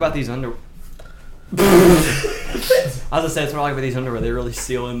About these I was gonna say it's more like with these underwear. They really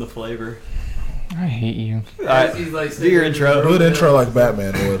seal in the flavor. I hate you. All right, do your intro. Do an intro like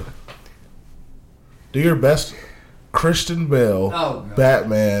Batman would. Do your best Christian Bale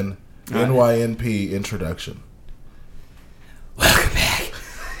Batman NYNP introduction. Welcome back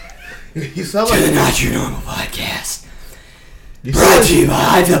You sound to the like Not Your Normal podcast. you Brought sound to you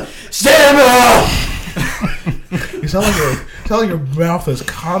by the Stammer. you sound like your mouth is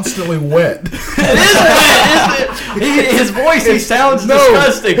constantly wet. It is wet, isn't it? His voice, he sounds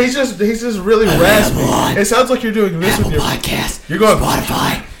disgusting. He's just really raspy. It sounds like you're doing this Apple with your Podcast, You're going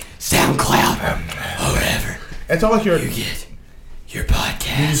Spotify, SoundCloud, or wherever It sounds like you get your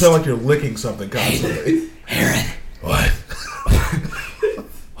podcast. you sound like you're licking something constantly. Aaron, What?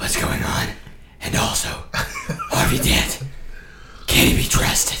 what's going on? And also, Harvey Dent, can he be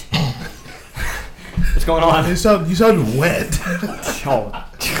trusted? What's going on? You sound wet. Oh,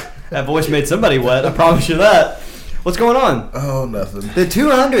 that voice made somebody wet, I promise you that. What's going on? Oh, nothing. The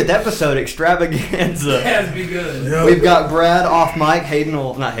 200th episode extravaganza. It has to be good. Yeah. We've got Brad off mic.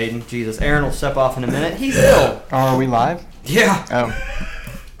 Aaron will step off in a minute. He's ill. Oh, are we live? Yeah. Oh.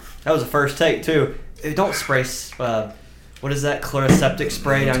 That was the first take, too. Don't spray, what is that, Chloroseptic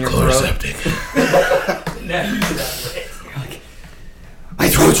spray down your throat? My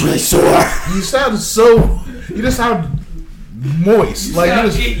throat's really sore. You just sound moist. Like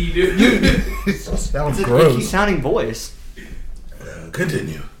you sound It's a gross. icky sounding voice.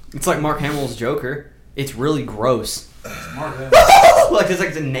 Continue. It's like Mark Hamill's Joker. It's really gross. Mark, Like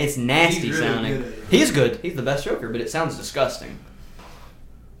it's nasty He's really sounding. good at it. He's good. He's the best Joker, but it sounds disgusting.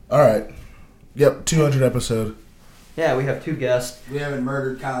 All right. Yep, 200 episode. Yeah, we have two guests. we haven't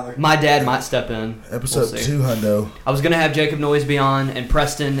murdered Kyler. My dad might step in. Episode We'll see. 200. I was gonna have Jacob Noyes be on, and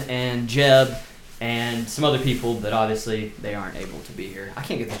Preston and Jeb, and some other people, but obviously they aren't able to be here. I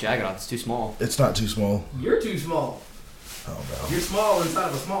can't get the jacket off; it's too small. It's not too small. You're too small. Oh You're small inside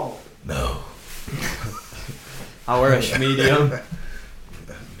of a small. no. I wear a medium.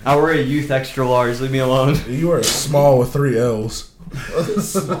 I wear a youth extra large. Leave me alone. No. You are small with 3 L's.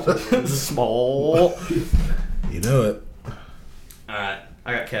 Small. You know it. All right,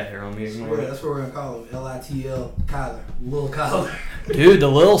 I got cat hair on me. Ignore it. That's what we're gonna call him. Litl Kyler. Lil Kyler. Dude, the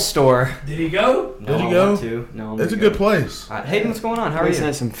Lil store. Did he go? No, Did you I go? want to. No, I'm It's a gonna good go. place. All right, Hayden, what's going on? How are Place you?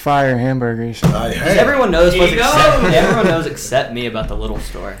 has some fire hamburgers. Everyone knows what's Here you except go. everyone knows except me about the little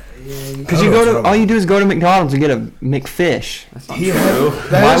store. Because all you do is go to McDonald's and get a McFish. That's not He true. had,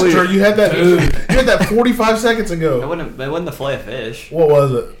 that is true. You had that 45 seconds It ago. wasn't the fillet of fish. What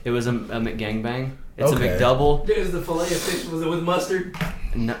was it? It was a McGangbang. It's Okay. a McDouble. There's the fillet of fish. Was it with mustard?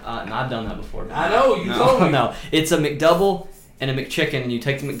 No, I've done that before. I know, you told me. No, it's a McDouble and a McChicken, and you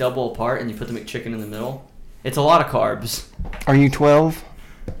take the McDouble apart and you put the McChicken in the middle. It's a lot of carbs. Are you 12?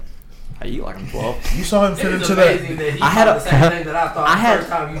 I eat like I'm 12. You saw him fit It's into that. amazing that he I had thought a- the same thing that I thought I the had- first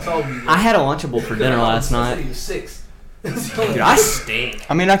time you told me. I had a Lunchable for dinner last I said night. he was 6. Dude, I stink.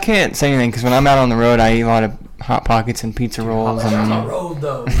 I mean, I can't say anything because when I'm out on the road, I eat a lot of Hot Pockets and pizza rolls. That's on the And road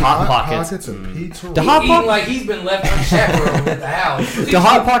though. Hot Pockets. and pizza. The rolls. Hot Eating Pocket- like he's been left unchaperoned at the house. Do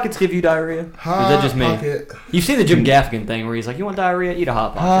Hot Pockets give you diarrhea? Or is that just me? Pocket. You've seen the Jim Gaffigan thing where he's like, you want diarrhea? Eat a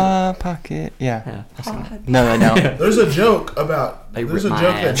Hot Pocket. Hot Pocket. Yeah. Yeah, I've seen that. No, they don't. There's a joke about. They There's a rip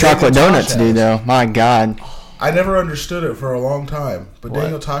joke my that ass. Chocolate Daniel donuts Tosh do, has. though. My God. I never understood it for a long time, but What?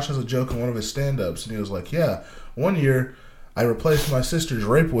 Daniel Tosh has a joke in one of his stand-ups, and he was like, "Yeah, one year I replaced my sister's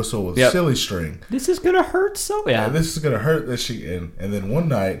rape whistle with Yep. silly string, This is gonna hurt so bad. and this is gonna hurt that she." And then one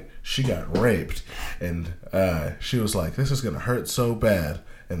night she got raped, and she was like, "This is gonna hurt so bad,"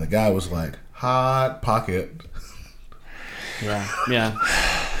 and the guy was like, "Hot Pocket." Yeah.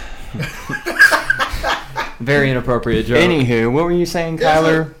 Very inappropriate joke. Anywho, what were you saying,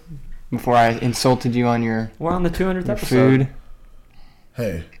 Kyler? Before I insulted you on your We're on the 200th episode. food.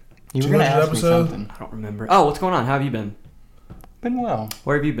 Hey, You were going to 200 ask episode? me something. I don't remember. Oh, what's going on? How have you been? Been well.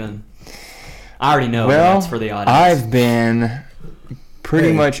 Where have you been? I already know. but Well, that's for the audience. I've been pretty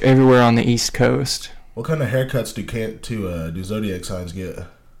Hey. much everywhere on the East Coast. what kind of haircuts do zodiac signs get?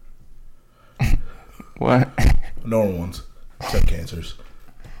 What? Normal ones, except cancers.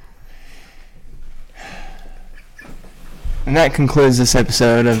 And that concludes this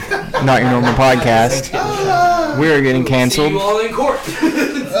episode of Not Your Normal Podcast. We're getting See canceled. you all in court.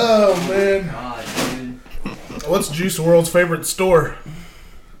 Oh man, God, dude. what's Juice WRLD's favorite store?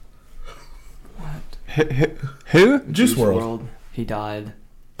 Who? Juice WRLD. WRLD. He died.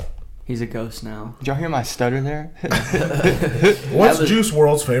 He's a ghost now. Did y'all hear my stutter there? What's was- Juice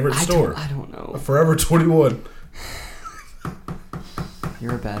WRLD's favorite store? I don't know. Forever 21.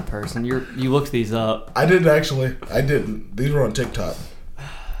 You're a bad person. You looked these up. I didn't actually. I didn't. These were on TikTok.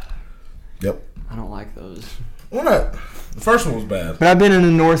 Yep. I don't like those. Well, not. The first one was bad. But I've been in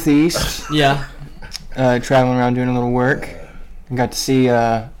the Northeast, Yeah. traveling around doing a little work. I got to see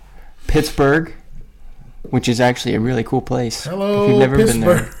Pittsburgh, which is actually a really cool place. Hello, if you've never been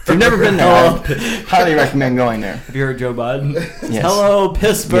there. Pittsburgh. If you've never been there, I highly recommend going there. Have you heard Joe Biden? Yes. Hello,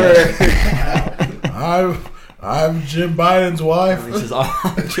 Pittsburgh. I'm Jim Biden's wife. He says,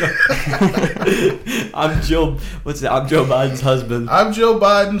 I'm Joe. What's that? I'm Joe Biden's husband. I'm Joe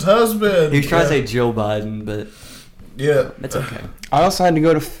Biden's husband. He was trying to say Joe Biden, but Yeah. it's okay. I also had to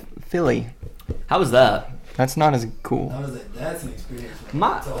go to Philly. How was that? That's not as cool. That's an experience.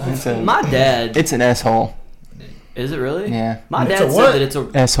 My dad. It's an S-hole. Is it really? Yeah. My It's dad a said what? that it's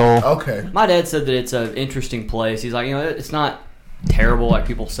a. S-hole. Okay. My dad said that it's an interesting place. He's like, it's not terrible like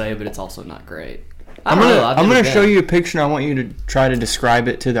people say, but it's also not great. I don't know. I'm gonna show you a picture. And I want you to try to describe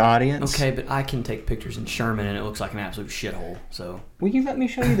it to the audience. Okay, but I can take pictures in Sherman, and it looks like an absolute shithole. So, Will you let me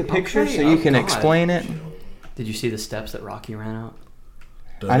show you the picture Okay, so you oh can God. explain it? did you see the steps that Rocky ran out?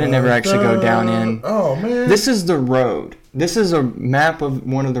 I didn't ever actually go down in. Oh man. This is the road. This is a map of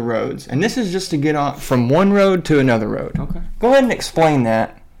one of the roads, and this is just to get on from one road to another road. Okay. Go ahead and explain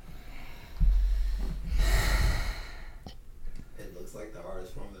that. It looks like the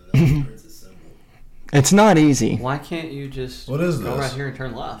artist from the Princess symbol. It's not easy Why can't you just What is go this? right here and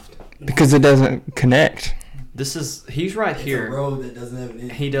turn left? because it doesn't connect. He's right It's a here. road that doesn't have an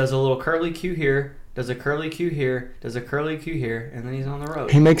end. He does a little curly Q here, does a curly Q here, does a curly Q here, and then he's on the road.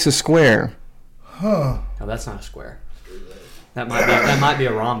 He makes a square. Huh. Oh, that's not a square. That might be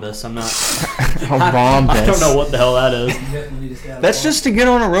a rhombus. I'm not. A rhombus. I don't know what the hell that is. You definitely just gotta That's walk. just to get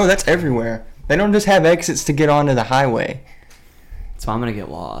on a road. That's everywhere. They don't just have exits to get onto the highway. So I'm gonna get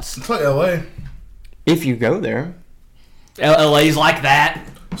lost. It's like LA. If you go there. LA's like that.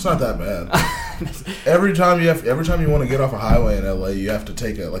 It's not that bad. Every time you want to get off a highway in LA, you have to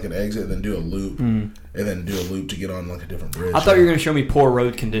take an exit and then do a loop, and then do a loop to get on like a different bridge. I thought you were gonna show me poor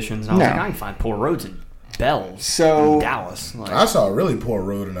road conditions, and I was No. like, I can find poor roads in Bells, So- in Dallas. Like, I saw a really poor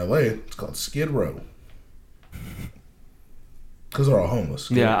road in LA. It's called Skid Row. Because they're all homeless.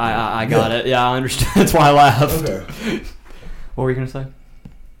 Skid yeah, Row. I got it. Yeah, I understand. That's why I laughed. Okay. What were you gonna say?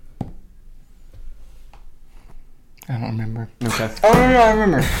 I don't remember. Okay. Oh, no, I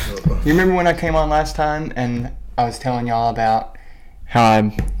remember. You remember when I came on last time and I was telling y'all about how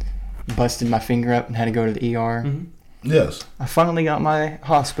I busted my finger up and had to go to the ER? Mhm. Yes. I finally got my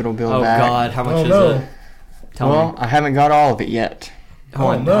hospital bill Oh back. God, how much Oh is no. it? Tell Well, me. I haven't got all of it yet.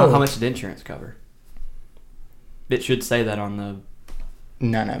 Hold on. no. How much did insurance cover? It should say that on the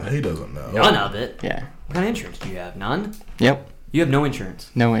None of it. He doesn't know. none of it. Yeah. What kind of insurance do you have? None. Yep. You have no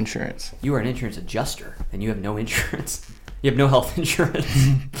insurance. No insurance. You are an insurance adjuster, and you have no insurance. You have no health insurance.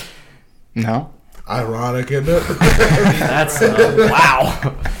 No. Ironic, isn't it? That's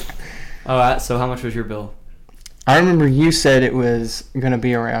wow. All right. So how much was your bill? I remember you said it was going to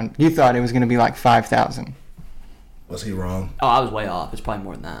be around, you thought it was going to be like 5,000. Was he wrong? Oh, I was way off. It's probably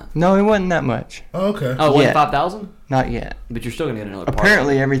more than that. No, it wasn't that much. Oh, okay. Oh, it wasn't Yeah. 5,000? Not yet. But you're still gonna get another part.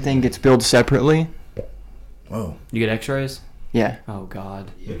 Apparently everything gets billed separately. Oh. You get X-rays. Yeah. Oh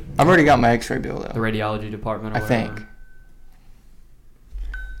God. I've already got my x-ray bill The though. radiology department. Or I think. whatever.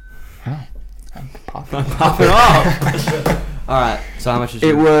 Oh, I'm popping. Pop it off. All right. So how much is It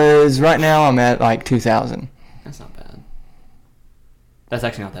your? was, right now I'm at like 2,000. That's not bad. That's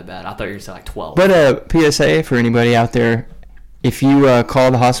actually not that bad. I thought you were gonna say like 12. But PSA for anybody out there, if you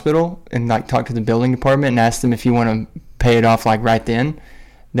call the hospital and like talk to the building department and ask them if you want to pay it off like right then,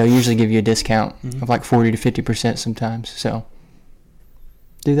 they'll usually give you a discount of like 40 to 50% sometimes. So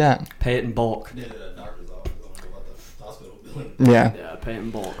do that. Pay it in bulk. Did it at a doctor's office. I don't know about the hospital billing. Yeah. Yeah, pay it in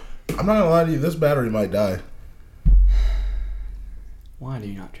bulk. I'm not gonna lie to you. This battery might die. Why do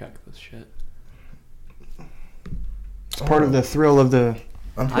you not check this shit? It's part of the thrill of the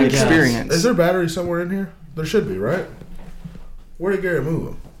I'm I guess. experience. Is there battery somewhere in here? There should be, right? Where did Garrett move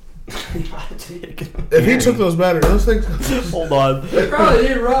them? If he took those batteries, those things. Hold on. They probably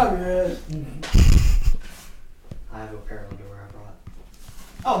did rob your ass. I have a pair of underwear I brought.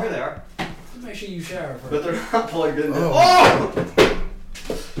 Oh, here they are. Make sure you shower first. But they're not plugged into. Oh.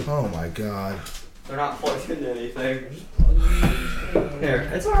 Oh my god. They're not plugged into anything. Here,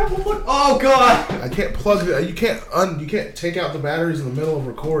 it's alright. We'll look. Oh God. I can't plug the. You can't take out the batteries in the middle of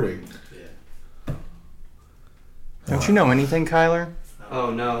recording. Yeah. Don't you know anything, Kyler? Oh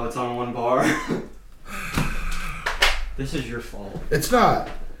no, it's on one bar. This is your fault. It's not.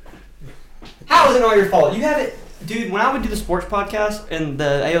 How is it not your fault? You have it, dude. When I would do the sports podcast and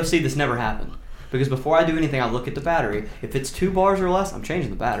the AOC, this never happened because before I do anything, I look at the battery. If it's 2 bars or less, I'm changing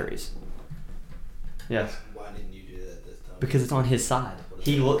the batteries. Yes, Why didn't you do that this time? because it's on his side. What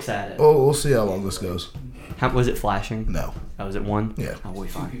He looks at it. Oh, we'll see how long this goes. How, was it flashing? No. Oh, was it one? Yeah. Oh, we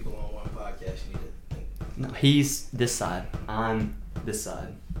Two fine. people on one podcast. You need to think. No, he's this side. I'm this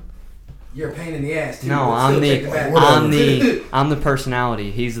side. You're a pain in the ass, too. No, but I'm still take the it back. I'm I'm the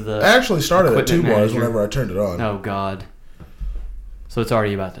personality. He's the. I actually started at 2 Equipment bars manager. whenever I turned it on. Oh God. So it's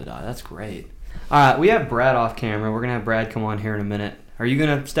already about to die. That's great. All right, we have Brad off camera. We're gonna have Brad come on here in a minute. Are you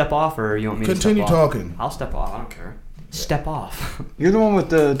gonna step off, or you want me Continue to step off? talking. I'll step off. I don't care. Step off. You're the one with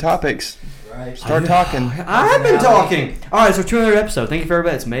the topics. Right. Start talking. I have been talking. All right, so 200 episode. Thank you for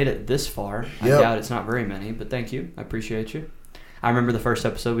everybody that's made it this far. I Yep. doubt it's not very many, but thank you. I appreciate you. I remember the first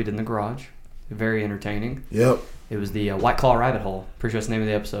episode we did in the garage. Very entertaining. Yep. It was the White Claw Rabbit Hole. Pretty sure that's the name of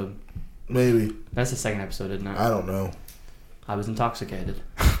the episode. Maybe. That's the second episode, isn't it? I don't know. I was intoxicated.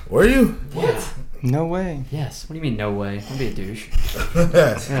 Were you? What? No way. Yes. What do you mean, no way? Don't be a douche.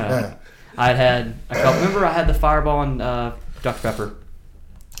 yeah. Yeah. I'd had a couple. Remember, I had the Fireball and Dr. Pepper.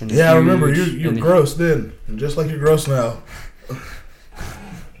 And the Yeah, I remember. huge- You're and the- gross then. And just like you're gross now.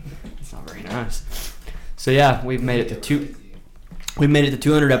 It's not very nice. So yeah, we've made it to two. We made it to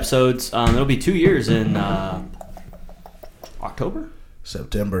 200 episodes. It'll be 2 years in October,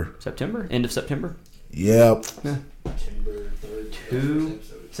 September. September, end of September. Yep. September 3rd. Two-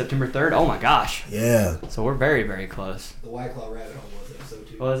 September 3rd. Oh my gosh! Yeah. So we're very, very close. The White Claw Rabbit Hole was episode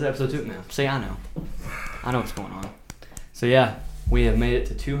 2. Well, it's episode 2 now. See, I know what's going on. So yeah, we have made it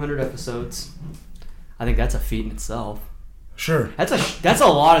to 200 episodes. I think that's a feat in itself. Sure. That's a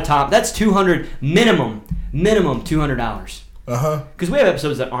lot of time. That's 200 minimum 200 hours. Uh-huh. Because we have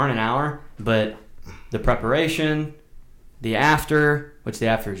episodes that aren't an hour, but the preparation, the after, which the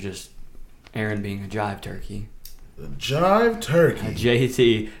after is just Aaron being a jive turkey. Jive A turkey.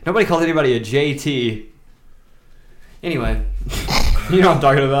 JT. Nobody calls anybody a JT. Anyway, you know what I'm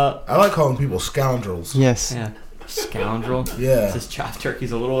talking about. I like calling people scoundrels. Yes. Yeah. Scoundrel. Yeah. This jive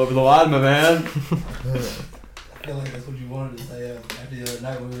turkey's a little over the line, my man. I feel like that's what you wanted to say after the other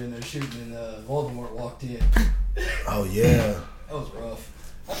night when we were in there shooting and Voldemort walked in. Oh, yeah. That was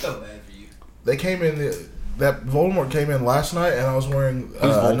rough. I felt bad for you. They came in, that Voldemort came in last night, and I was wearing... Who's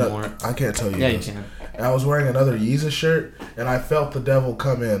Voldemort? I can't tell you Yeah, you this. can. And I was wearing another Yeezus shirt, and I felt the devil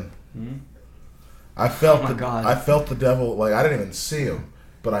come in. Hmm? I felt Oh my God. I felt the devil, like, I didn't even see him,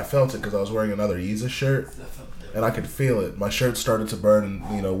 but I felt it because I was wearing another Yeezus shirt, I felt bad. and I could feel it. My shirt started to burn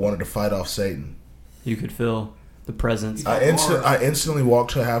and, wanted to fight off Satan. You could feel the presence. I instantly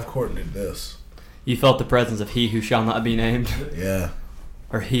walked to half court and did this. You felt the presence of he who shall not be named, Yeah.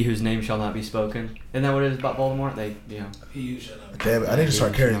 or he whose name shall not be spoken. Isn't that what it is about Voldemort? You shut up. Damn it, I need to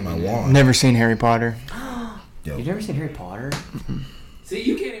start carrying my wand. Never seen Harry Potter. Yo. You've never seen Harry Potter? See,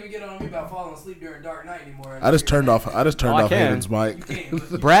 you can't even get on me about falling asleep during Dark Night anymore. I just turned off I can. Hayden's mic. You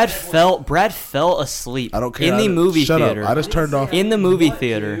can't. Brad fell asleep I don't care. in the movie Shut theater. up. I just turned off In the movie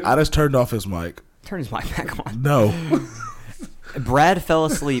theater. I just turned off his mic. Turn his mic back on. No. Brad fell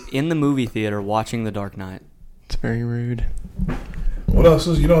asleep in the movie theater watching The Dark Knight. It's very rude. What else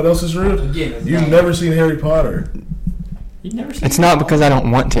is, you know what else is rude? Again, it's You've not- never seen Harry Potter. You've never seen It's not because I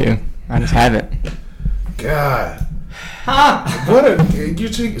don't want to. I just haven't. God. Ha! What a, you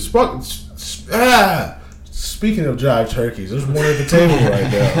see, speaking of jive turkeys, there's one at the table right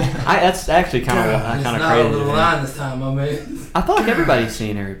now. That's actually kind God, of It's kind of not crazy. over the to me. line this time, my man. I feel like everybody's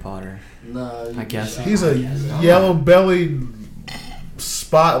seen Harry Potter. No, I guess. He's a yellow bellied,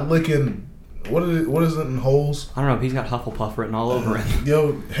 spot licking. What is it in holes? I don't know, but he's got Hufflepuff written all over him.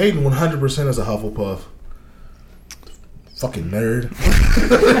 Yo, Hayden 100% is a Hufflepuff. Fucking nerd.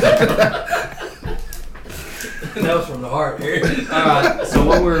 That was from the heart, Aaron. Alright, so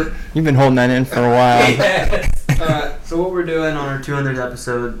what we're You've been holding that in for a while. Yes. alright, so what we're doing on our 200th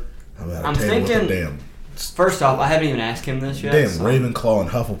episode. I'm at a I'm table with thinking- a damn First off, I haven't even asked him this yet. so Ravenclaw and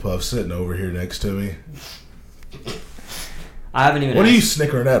Hufflepuff sitting over here next to me. I haven't even What are you asked.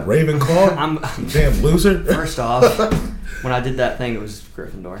 snickering at, Ravenclaw? I'm Damn loser. first off, when I did that thing, it was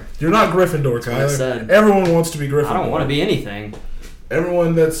Gryffindor. You're not Gryffindor, what I Tyler. said. Everyone wants to be Gryffindor. I don't want to be anything.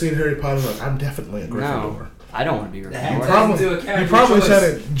 Everyone that's seen Harry Potter is like, I'm definitely a Gryffindor. No, I don't want to be That- Gryffindor. into account You your probably choice. said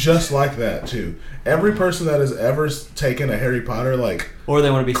it just like that too. Every person that has ever taken a Harry Potter Or they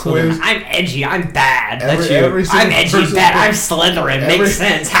want to be Quiz. Slytherin. I'm edgy. I'm bad. That's you. every single I'm edgy. person- Bad. I'm Slytherin. every- Makes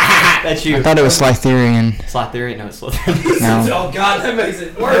sense. That's you. I thought it was Slytherian. Slytherin. No, it's Slytherin. No. Oh God, that makes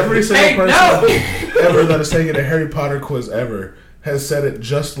it worse. every single Hey, person no! ever that has taken a Harry Potter quiz ever has said it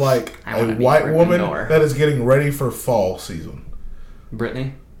just like I a wanna be white woman Gryffindor. that is getting ready for fall season.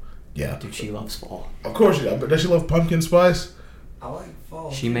 Brittany, Yeah, dude, she loves fall. of course she does. But does she love pumpkin spice? I like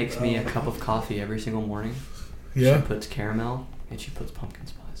fall. She makes me a cup of coffee every single morning. Yeah. She puts caramel and she puts pumpkin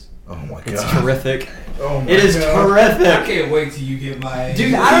spice. Oh my god. It's terrific. Oh my It is god. I terrific. can't wait till you get my age.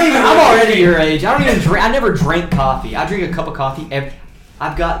 Dude, I'm already your age. I don't even drink. I never drank coffee. I drink a cup of coffee.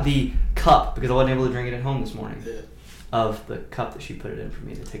 I've got the cup because I wasn't able to drink it at home this morning. Yeah. Of the cup that she put it in for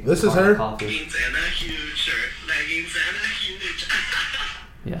me to take. This a is cup of her? coffee. Leggings and a huge shirt. Leggings and a huge.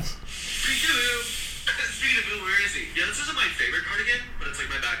 Yes. Speaking of Boo, where is he? Yeah, this isn't my favorite cardigan, but it's like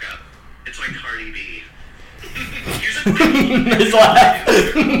my backup. It's like Cardi B. Here's a His laugh.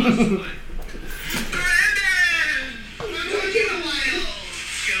 Brandon! We're going in a while.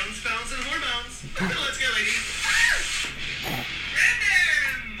 Guns, bounce, and hormones. Let's go, ladies.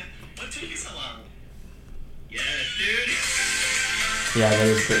 Brandon! What took you so long? Yes, dude. Yeah, that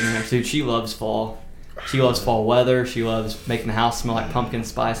is Brittany. Dude, she loves fall. She loves fall weather. She loves making the house smell like pumpkin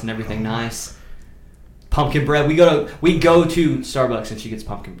spice and everything nice. Pumpkin bread. We go to Starbucks and she gets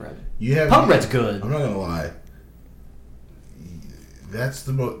pumpkin bread. Pumpkin bread's good. I'm not gonna lie. That's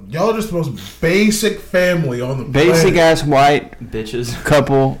the most. Y'all are just the most basic family on the Basic planet. ass white Bitches.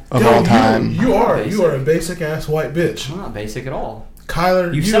 couple of Yo, all time. You are Basic. a basic ass white bitch. I'm not basic at all.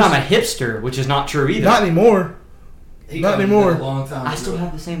 Kyler, You said I'm a hipster, which is not true either. Not anymore. He Not comes anymore. a long time I ago. still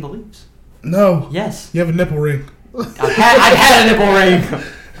have the same beliefs. No. Yes. You have a nipple ring. I've had a nipple ring.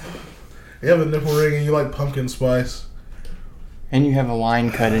 You have a nipple ring and you like pumpkin spice. And you have a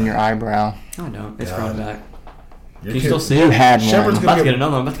line cut in your eyebrow. No, I don't. It's God. growing back. Your Can you kid- still see You it? had Shepard's one. I'm about to get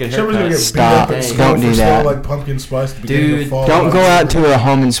another one. I'm about to get a Shepard's gonna haircut. get Stop. beat up at Hey. school Don't for do smelling that. like pumpkin spice at the beginning Dude, of fall. Don't go out to a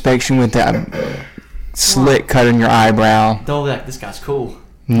home inspection with that slit cut in your eyebrow. They'll be like, this guy's cool.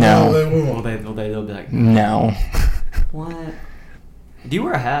 No. they Well, won't. they'll be like, No. what? Do you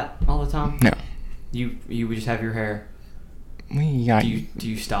wear a hat all the time? No. You would just have your hair. We got, Do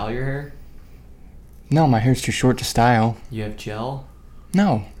you style your hair? no, my hair's too short to style. You have gel?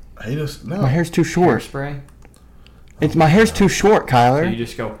 No. He just no. My hair's too short. Hairspray? It's my hair's too short, So you Kyler.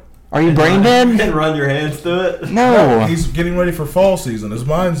 just go Are you brain dead? and run your hands through it? No. He's getting ready for fall season. His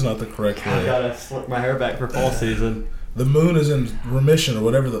mind's not the correct I way. gotta slick my hair back for fall season. The moon is in remission or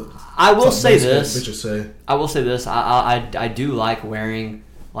whatever the. I will say basic this. Bitches say. I will say this. I do like wearing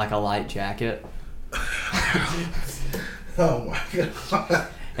like a light jacket Oh my god.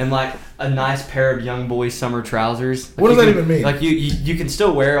 and like a nice pair of young boy summer trousers. Like What does you that can- even mean? Like you can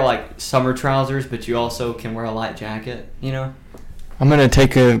still wear like summer trousers, but you also can wear a light jacket. You know. I'm going to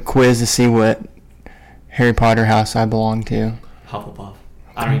take a quiz to see what Harry Potter house I belong to. Hufflepuff.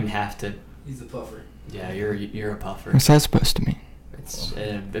 I don't even have to. He's a puffer. Yeah, you're a puffer. What's that supposed to mean? It's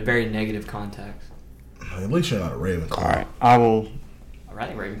a very negative context. At least you're not a Ravenclaw. All right. I will I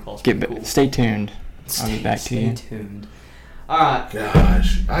think Ravenclaw's get pretty back. cool. Stay tuned. I'll get back to Stay you. tuned. All right.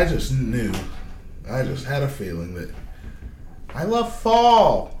 Gosh, I just knew. I just had a feeling that I love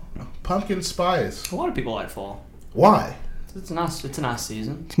fall. Pumpkin spice. A lot of people like fall. Why? It's a nice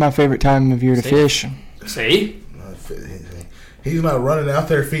season. It's my favorite time of year to See? fish. See? He's not running out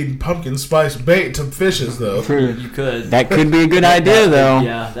there feeding pumpkin spice bait to fishes though. True. You could. That could be a good idea, though.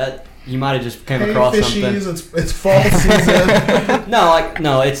 Yeah, that you might have just came Hey across fishies, something. it's fall season.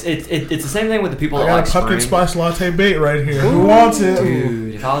 No, it's the same thing with the people I that got like a pumpkin spring. spice latte bait right here. Who wants it?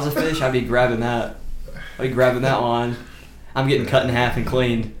 Dude, if I was a fish, I'd be grabbing that. I'd be grabbing that line. I'm getting cut in half and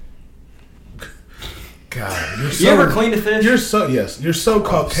cleaned. God, you're so. You ever cleaned a fish? You're so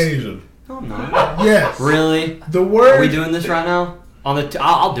Caucasian. No, I'm not. Yes. Really? The word. Are we doing this right now? On the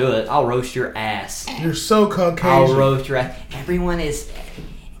I'll do it. I'll roast your ass. You're so Caucasian. I'll roast your ass. Everyone is.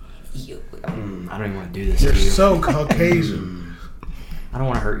 I don't even want to do this You're to you. so Caucasian. I don't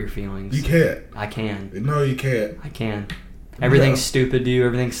want to hurt your feelings. You can't. I can. No, you can't. I can. Everything's No. stupid to you.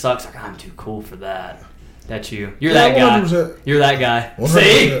 Everything sucks. Like, I'm too cool for that. That's you. You're Yeah, that guy. 100%. You're that guy. 100%.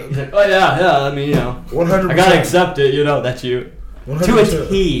 See? He's like, oh yeah. I mean, you know. 100%. I gotta accept it. You know, that's you. 100%. To a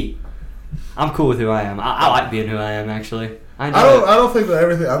T. I'm cool with who I am. I like being who I am. Actually, I enjoy I don't. it. I don't think that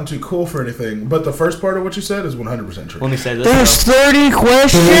everything. I'm too cool for anything. But the first part of what you said is 100% true. Let me say this. There's though. 30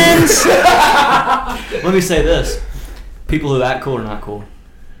 questions? Let me say this. People who act cool or not cool.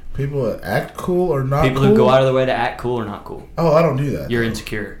 People that act cool or not People cool. who go out of their way to act cool or not cool. Oh, I don't do that. You're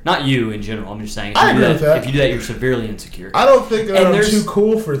insecure. Not you in general. I'm just saying. If I you do agree with that. If you do that, you're severely insecure. I don't think that And I'm there's- too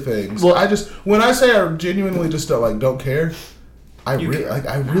cool for things. Well- I just when I say I genuinely just don't care. I You really care.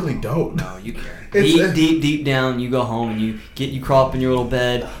 I really don't. No, you care. It's- Deep down, you go home and you crawl up in your little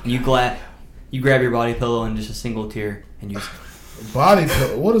bed and you grab your body pillow and just a single tear and you Body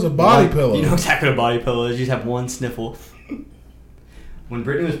pillow. What is a body pillow? You know exactly what a body pillow is. You just have one sniffle. When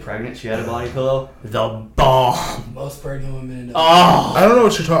Brittany was pregnant, she had a body pillow. The bomb. Most pregnant women in the Oh. I don't know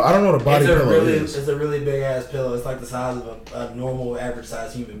what you're talking. I don't know what a body it's a pillow really, is. It's a really big ass pillow. It's like the size of a normal, average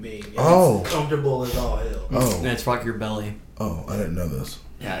sized human being. And Oh. It's comfortable as all hell. Oh, And it's for like your belly. oh, I didn't know this.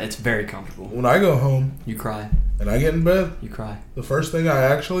 Yeah, it's very comfortable. When I go home You cry. and I get in bed, You cry. the first thing I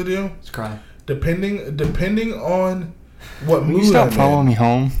actually do, Just cry. depending on what Will you mood stop I'm following in. me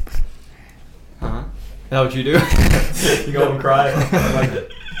home? Is that what you do? You go and cry? Like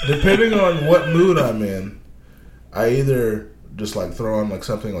it. Depending on what mood I'm in, I either just like throw on like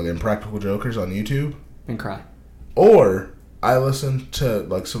something like Impractical Jokers on YouTube, And cry. or I listen to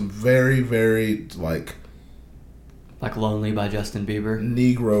like some very, very like Like Lonely by Justin Bieber.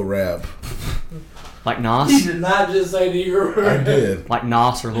 Negro rap. Like He Nas. did not just say Negro. I did. Like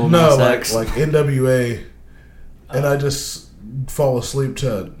Nas or Lil No, Nas like X. NWA, and I just fall asleep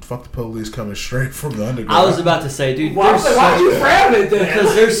to "Fuck the Police" coming straight from the underground. I was about to say, dude, Why there's would you frown at that?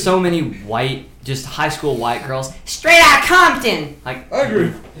 because there's so many white, just high school white girls, straight out of Compton. Like, I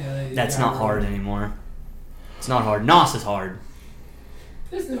agree. that's not hard anymore. It's not hard. Nos is hard.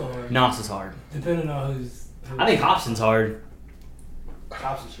 It's not hard. Nos is hard. Depending on who's. I think Hobson's hard.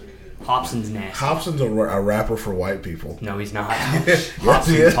 Hobson's pretty good. Hobson's nasty. Hobson's a rapper for white people. No, he's not. Yes,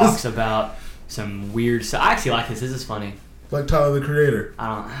 Hobson he is. talks about some weird stuff. I actually like this. This is funny. Like Tyler the Creator.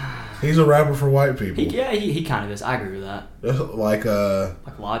 I He's a rapper for white don't. people. He kind of is. I agree with that. Like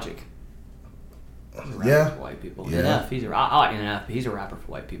Like Logic. He's a rapper Yeah. for white people. Yeah. NF. I like NF, but he's a rapper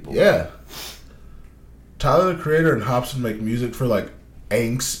for white people. yeah. Tyler the Creator and Hobson make music for like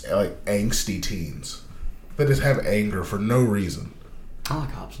angsty teens. They just have anger for no reason. I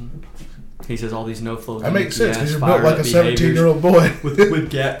like Hobson. He says all these no flows. That makes sense because you're built like a 17-year-old boy. What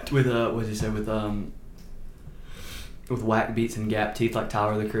does he say with whack beats and gap teeth like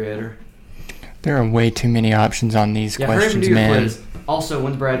Tyler the Creator. There are way too many options on these Yeah, hurry up and questions, do your man. quiz. Also,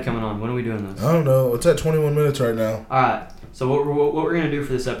 when's Brad coming on? When are we doing this? I don't know. It's at 21 minutes right now. All right. So what we're going to do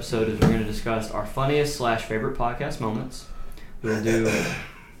for this episode is we're going to discuss our funniest / favorite podcast moments. We'll do,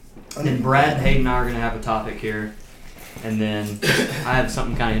 and then Brad, Hayden, and I are going to have a topic here, and then I have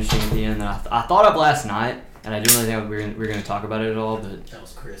something kind of interesting at the end that I thought of last night, and I didn't really think we were going to talk about it at all, but That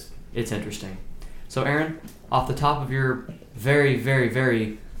was crisp. it's interesting. So Aaron, off the top of your very, very,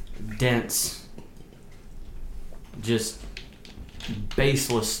 very dense, just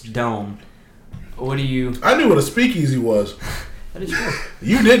baseless dome, what do you? I knew what a speakeasy was. That is true.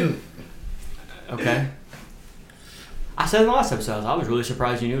 You didn't. Okay. I said in the last episode, I was really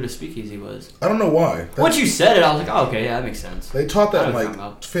surprised you knew what a speakeasy was. I don't know why. Once you said it, I was like, oh, okay, yeah, that makes sense. They taught that I in know what like you're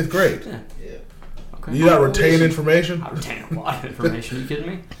talking 5th grade. Yeah. Yeah. Okay. You not retain information? I retain a lot of information. Are you kidding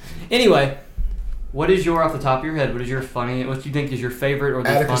me? Anyway, what is your, off the top of your head, what is your funny, what do you think is your favorite or the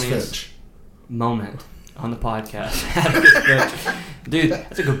Atticus funniest Finch. moment on the podcast? Atticus Finch. Dude,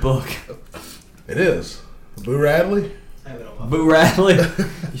 that's a good book. It is. Boo Radley? I have it on my Boo Radley.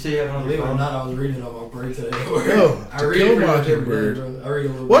 You say you have it on Believe your it or phone? not, I was reading it on my break today. Oh, I To read Kill it pretty a much every Mockingbird. day, bro. I read a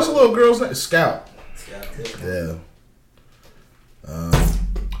little What's the bit. little girl's name? Scout. Scott, Yeah.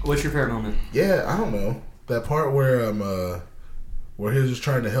 What's your favorite moment? Yeah, I don't know. That part where where he was just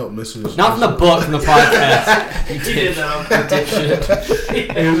trying to help Mrs. Not from the book, from the podcast. You He did that on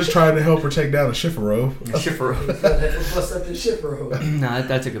dipshit. He was just trying to help her take down a Shifero. Shipper. What's up, the ship road? No,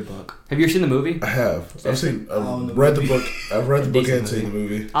 that's a good book. Have you ever seen the movie? I have. I've seen. Oh, the read the movie. book. I've read the book Decent and seen the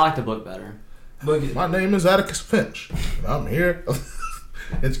movie. I like the book better. Boogie. My name is Atticus Finch. And I'm here.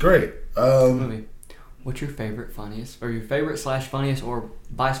 It's great. Movie. What's your favorite, funniest, or your favorite / funniest, or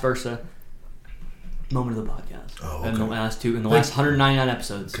vice versa, moment of the podcast? Oh, In the okay. last 199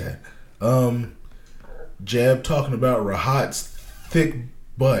 episodes. Okay. Jeb talking about Rahat's thick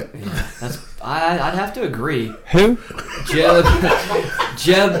butt. Yeah, I'd have to agree. Who? Jeb,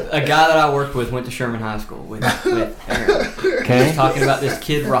 a guy that I worked with, went to Sherman High School with Aaron. He Okay. was talking about this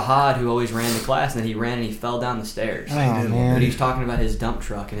kid Rahad who always ran the class, and then he ran and he fell down the stairs. Oh, But man. he's talking about his dump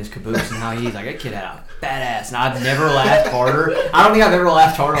truck and his caboose and how he's like, that kid had a badass. And I've never laughed harder. I don't think I've ever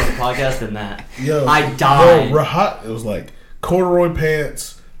laughed harder on the podcast than that. Yo, I died. Yo, Rahat, it was like corduroy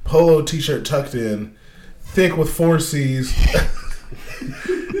pants, polo t-shirt tucked in, thick with 4 C's,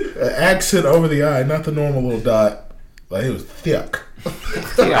 accent over the eye, not the normal little dot. Like, it was thick.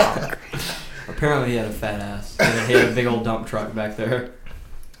 Yeah. Apparently he had a fat ass. And he had a big old dump truck back there.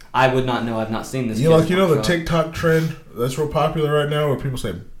 I would not know. I've not seen this. You kid's know dump the truck. TikTok trend that's real popular right now where people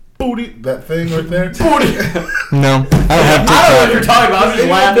say booty, that thing right there? Booty! No, I don't have I don't know what TikTok. you're talking about. I'm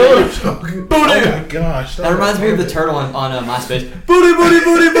just laughing. Booty! Oh my gosh. That reminds me of the turtle on MySpace. Booty, booty,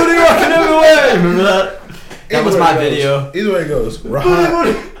 booty, booty, rocking everywhere. Remember that? That was my video. Either way it goes.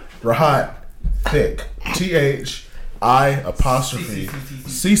 Rahat, thick. THI apostrophe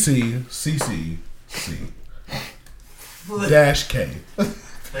CC dash K.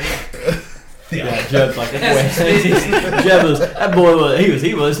 Yeah, Jeb's like that boy. Jeb was, that boy was,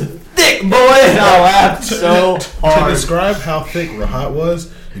 he was thick I laughed so To hard. describe how thick Rahat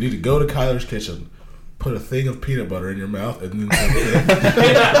was, you need to go to Kyler's kitchen, put a thing of peanut butter in your mouth, and then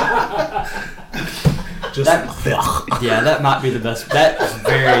just thick. Yeah, that might be the best.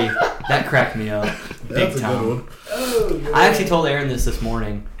 That cracked me up. That's Big a time. good one. I actually told Aaron this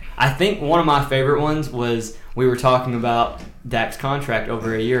morning. I think one of my favorite ones was we were talking about Dak's contract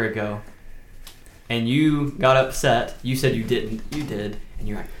over a year ago, and you got upset. You said you didn't. You did, and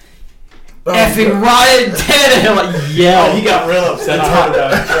you're like, effing Ryan Tannehill! Like, yell. He got real upset. I heard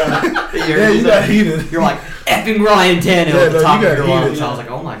about it. Yeah, you got heated. You're like, effing Ryan Tannehill Yeah, at the no, top you of got your heated. lungs. I was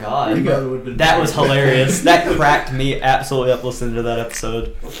like, oh my god. You got- That was hilarious. That cracked me absolutely up listening to that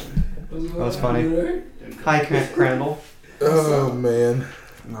episode. That was funny. Hi, Crandall. Oh man.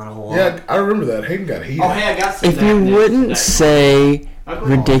 Not a whole lot. Yeah, I remember that. Hayden got heated. Oh, hey, I got some. If you wouldn't say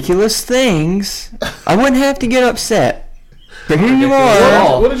ridiculous things, I wouldn't have to get upset. But here you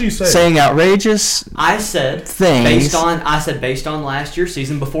are What did you say? saying outrageous I said things. based on last year's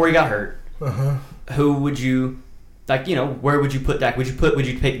season before he got hurt. Uh-huh. Who would you where would you put Dak? Would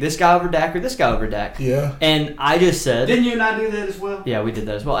you pick this guy over Dak or this guy over Dak? Yeah. And I just said, Didn't you and I do that as well? yeah, we did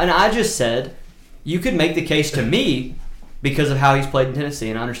that as well. And I just said, you could make the case to me because of how he's played in Tennessee,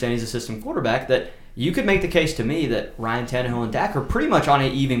 and I understand he's a system quarterback, that you could make the case to me that Ryan Tannehill and Dak are pretty much on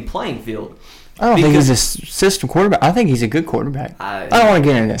an even playing field. I don't think Because- he's a system quarterback. I think he's a good quarterback. I don't want to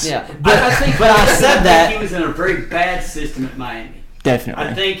get into this. Yeah, But I think but I said think that. he was in a very bad system at Miami. Definitely.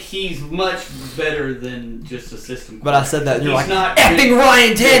 I think he's much better than just a system. But I said that, and you're He's like, not effing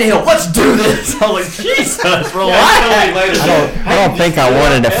Ryan Tannehill, let's do this. I was like, Jesus, relax. I don't think I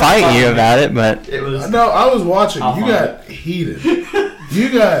wanted to fight you about it, but It was. No, I was watching. I'll You find got heated. You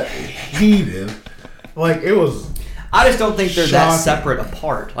got heated. Like it was. I just don't think they're that Shocking. separate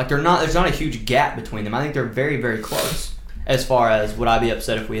apart. Like they're not. There's not a huge gap between them. I think they're very, very close. As far as would I be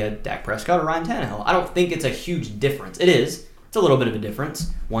upset if we had Dak Prescott or Ryan Tannehill? I don't think it's a huge difference. It is. It's a little bit of a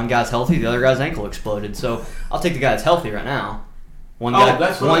difference. One guy's healthy, the other guy's ankle exploded. So I'll take the guy that's healthy right now. One guy,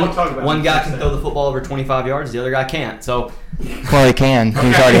 that's what I want to talk about. One guy can throw the football over 25 yards, the other guy can't. So well, he can. He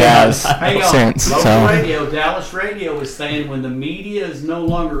already has Hang on. since. Local So radio, Dallas radio is saying when the media is no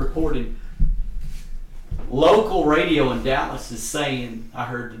longer reporting. Local radio in Dallas is saying, I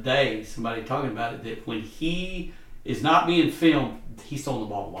heard today somebody talking about it, that when he is not being filmed, he's throwing the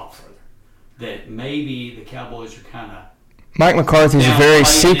ball a lot further. That maybe the Cowboys are kind of Mike McCarthy's a very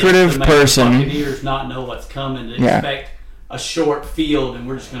secretive The person. Buccaneers not know what's coming. They Yeah. expect a short field, and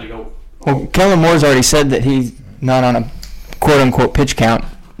we're just going to go. Well, Kellen Moore's already said that he's not on a quote-unquote pitch count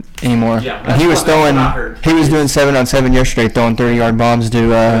anymore. Yeah, And that's he was what- that's throwing. what I heard. He was doing 7-on-7 yesterday, throwing 30-yard bombs to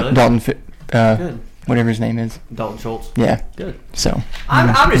Really? Dalton, good. whatever his name is. Dalton Schultz, Yeah. good. So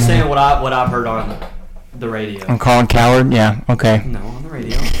I'm just saying what I've heard on the radio. I'm Colin Coward. Yeah. Okay. No, on the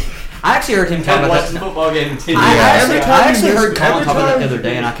radio. I actually heard him talk Haven't about watched the that. football game in 10 I years. actually, Every time I actually you heard listen- Colin every talk about that time- the other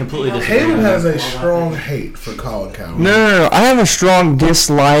day, and I completely disagree. Hayden with has him. a strong hate for Colin Coward. No. I have a strong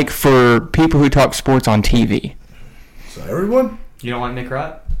dislike for people who talk sports on TV. So everyone. You don't like Nick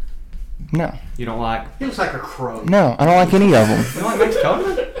Wright? No. You don't like? He looks like a crow. No, I don't like any of them. You don't like Max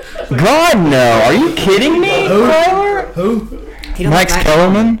Kellerman? God, no. Are you kidding me, Who? Tyler? Who? He don't Max like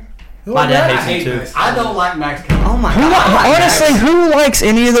Kellerman? Who My was dad that? hates him too. I don't like Max Kellerman. Oh my Who, god! I like honestly, Max. who likes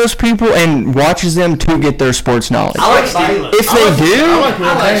any of those people and watches them to get their sports knowledge? I like Steve. If they do, I like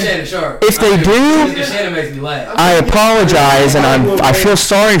I like Will Shannon Sharp. If they do- Because Shannon makes me laugh. I apologize and I feel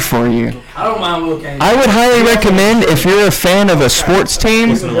sorry for you. I don't mind Will Kane. I would highly recommend, if you're a fan of a sports team,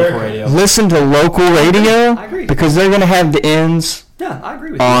 Listen to local radio. listen to local radio I agree. because they're going to have the ends Yeah, I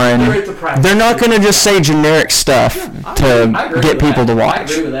agree with you. on. They're at the practice. They're not going to just say generic stuff I to agree get with people that. to I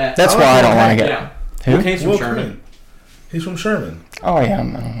watch. agree with that. That's I why I like don't Will like Kane. it. Yeah. Who? Will Kane's from Will Sherman. Kane. He's from Sherman. Oh yeah, I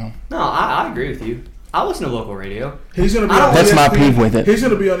don't know. No, I agree with you. I listen to local radio. He's gonna be. I don't- on That's my ESPN. peeve with it. He's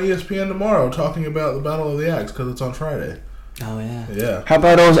gonna be on ESPN tomorrow talking about the Battle of the Axe because it's on Friday. Oh yeah. Yeah. How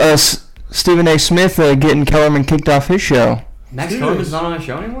about Stephen A. Smith getting Kellerman kicked off his show Max Serious. Kellerman's not on a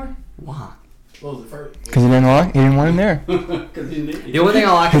show anymore. Why? What was it first? because he didn't want him there. Because he's an idiot. The only thing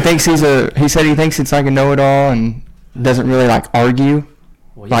I like. He thinks he said he thinks it's like a know-it-all and doesn't really like argue.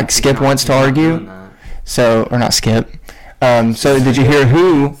 Well, like he's Skip not- wants to he's not argue. doing that. So, or not Skip. So did you hear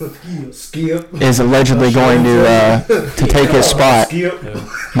who Skip. is allegedly going to take his spot? Skip.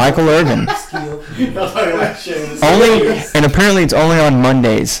 Michael Irvin. Skill. Only, and apparently it's only on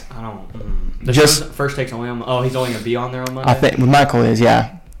Mondays. I don't. The Just- show's first takes only on. Oh, he's only gonna be on there on Monday. I think Michael is,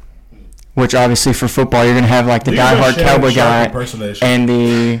 yeah. Which obviously for football you're gonna have like the You got diehard Shannon cowboy Sharp guy impersonation. and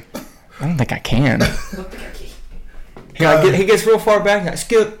the. I don't think I can. He gets real far back. Like,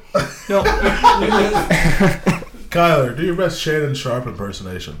 Skip. No. Kyler, do your best Shannon Sharp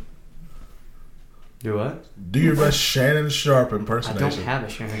impersonation. Do what? Do your best Shannon Sharp I impersonation. don't have a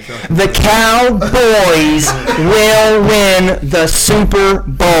Shannon Sharp. The Cowboys will win the Super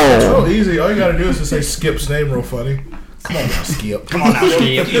Bowl. Oh, easy. All you gotta do is just say Skip's name real funny. Come on now, Skip. Come on now,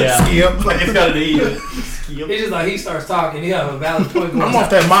 Steve. Yeah. Skip. Like it's gotta be. He's just like, he starts talking. He have a valid point. I'm off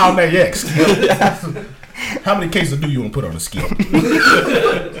that mild neck yak, Skip. How many cases do you want to put on a Skip?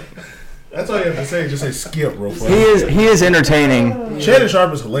 That's all you have to say. Just say Skip real funny. He is entertaining. Shannon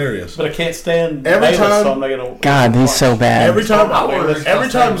Sharp is hilarious. But I can't stand Every Bayless, time- so I'm not gonna. God, he's so bad. Every time Every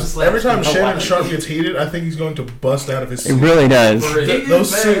time Shannon Sharp gets heated, I think he's going to bust out of his It seat. really does.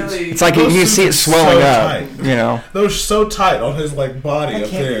 Those suits. It's like Those you see it suits are swelling so up. tight. You know. They're so tight on his like body I up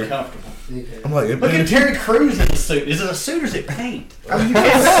can't be there. comfortable. I'm like, Look at Terry Crews in the suit. Is it a suit or is it paint? I mean, you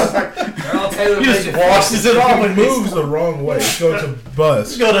can't. They're all tailor He just made. washes it off He and moves the wrong way. It's going to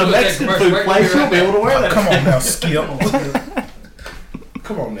bust. Go to a Mexican food place. You'll be able to wear that. Come on now, Skip.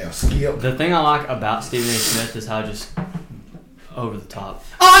 Come on now, Skip. The thing I like about Stephen A. Smith is how just over the top.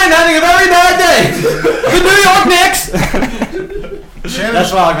 I'm having a very bad day. The New York Knicks. Shannon,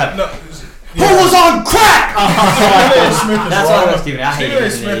 That's what I got. No, Who was on crack? Stephen A. Smith is That's why I wrong. love Stephen A. I hate Stephen A.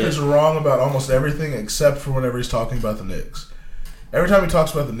 him. Smith is wrong about almost everything except for whenever he's talking about the Knicks. Every time he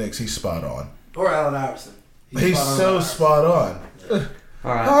talks about the Knicks, he's spot on. Or Allen Iverson. He's so spot on.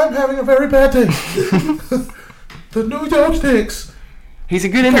 All right. I'm having a very bad day. The New York Knicks. He's a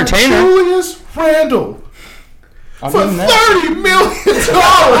good got entertainer. Julius Randle I'll for give him that. $30 million.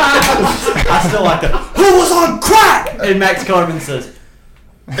 I still like that. Who was on crack? And Max Kellerman says,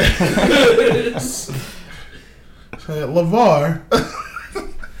 LeVar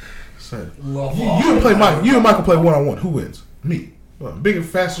said, you and Michael play one-on-one. Who wins? Me. Well, I'm big and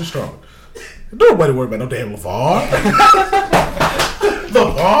fast and strong. Don't nobody worry about no damn LeVar.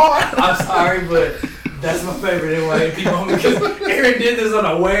 LeVar? I'm sorry, but that's my favorite anyway. Because Aaron did this on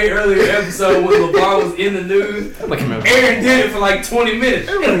a way earlier episode when LeVar was in the news. Aaron did it for like 20 minutes.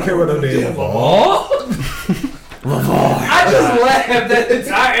 I don't care about no damn LeVar. I just laughed that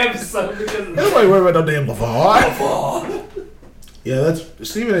entire episode because of Nobody worry about no damn LeVar. Yeah, that's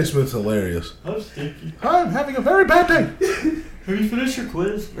Stephen A. Smith's hilarious. I'm having a very bad day. have you finished your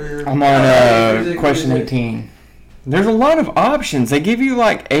quiz? I'm on question 18. There's a lot of options. They give you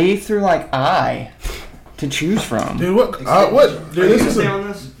like A through like I to choose from. Dude, what? Dude, this?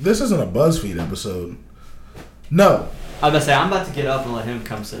 this isn't a BuzzFeed episode. No, I was about to say, I'm about to get up and let him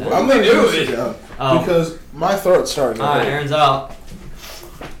come sit down. I'm gonna do it Oh. because my throat's starting to Alright, hurt. Aaron's out.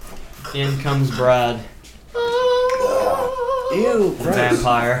 In comes Brad, Ew, the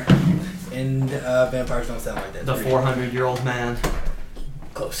vampire, And vampires don't sound like that. the 400-year-old man.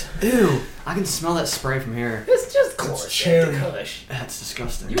 Close. Ew, I can smell that spray from here. It's just close. cherry. Kush. That's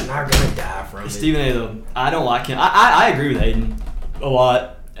disgusting. You're not gonna die from it. Stephen A. though, I don't like him. I agree with Aiden a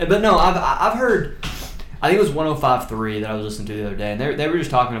lot, but no, I've heard. I think it was 105.3 that I was listening to the other day, and they were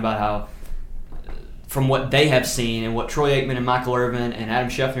just talking about how, from what they have seen and what Troy Aikman and Michael Irvin and Adam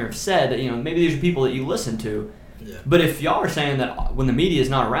Schefter have said, that maybe these are people that you listen to. Yeah. But if y'all are saying that when the media is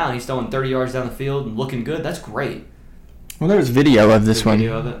not around, he's throwing 30 yards down the field and looking good, that's great. Well, there's video of this one.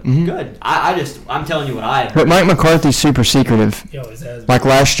 Video of it. Mhm. Good. I'm telling you what I had But heard. Mike McCarthy's super secretive. He always has. Like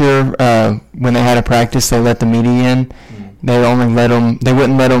last year, when they had a practice, they let the media in. They only let them. They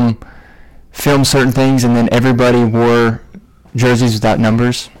wouldn't let them film certain things, and then everybody wore jerseys without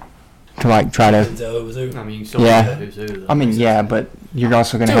numbers to like try to. So it was who. I mean, you can still Yeah. know who's who, though. I mean, yeah, but you're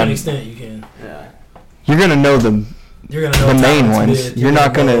also gonna To an have. extent, you can. Yeah. You're gonna know the. You're gonna know The main talent's ones. good. You're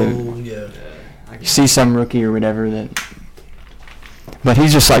not gonna- know- Yeah. I You guess. see some rookie or whatever that. But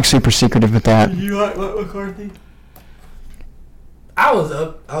he's just like super secretive with that. You like McCarthy? I was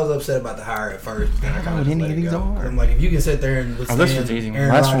upset about the hire at first. But then I I don't kind know of what let any it of these go. are. I'm like, if you can sit there and Oh, withstand this was easy. Aaron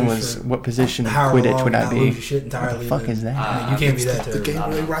Last one Rodgers was for what position of however Quidditch long would and I not be? lose your shit What entirely, the fuck then- is that? I mean, you can't be that terrible. game I'm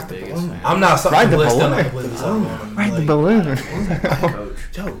really not rock the the biggest balloon. fan. I'm not Ride the still not balloon. completely sold on him. Right, the Like, balloon. Coach.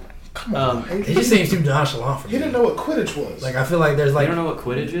 Yo, come on. It just seems too nonchalant for me. He didn't know what Quidditch was. Like I feel like there's You like don't know what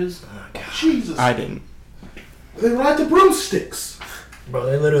Quidditch is? Jesus. I didn't. They ride the broomsticks. bro,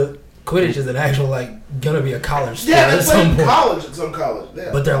 they literally Quidditch is an actual like gonna be a college sport Yeah, at they play some in point. college at some college. Yeah.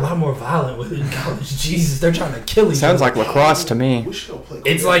 But they're a lot more violent with it in college. Jesus, they're trying to kill each Sounds other. like lacrosse to me. we should go play.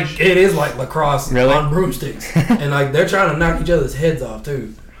 It's Quidditch. like it is like lacrosse Really? on broomsticks, and like they're trying to knock each other's heads off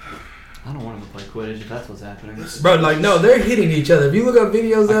too, I don't want him to play Quidditch if that's what's happening. bro. Like no, they're hitting each other. If you look up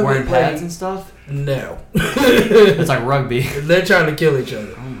videos Like of wearing it, pads like, and stuff? no, It's like rugby. they're trying to kill each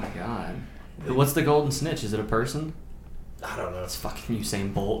other. Oh my god. What's the golden snitch? Is it a person? I don't know. It's fucking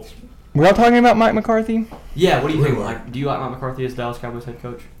Usain Bolt. We're all talking about Mike McCarthy. Yeah, what do you think? We were. Like, do you like Mike McCarthy as Dallas Cowboys head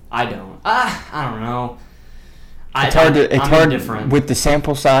coach? I don't. I don't know. It's hard to. It's I'm hard indifferent. with the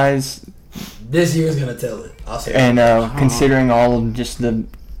sample size. This year's gonna tell it. I'll say. And considering all of just the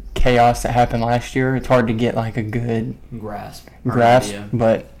chaos that happened last year, it's hard to get like a good grasp. grasp.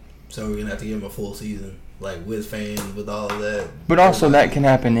 But So we're gonna have to give him a full season, like with fans, with all of that. also that can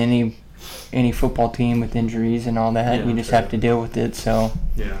happen any football team with injuries and all that. Yeah, you just have to deal with it. So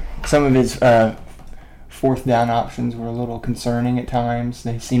Yeah. some of his fourth down options were a little concerning at times.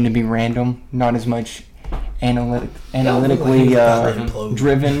 They seem to be random, not as much analytically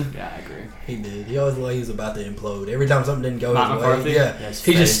driven. Yeah, I agree. He did. He always looked like he was about to implode. Every time something didn't go Matt his McCarthy? way, yeah, Yeah, his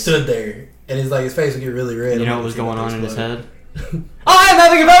he face. just stood there, and his face would get really red. You know I'm what was like, going on in his explode. head? I'm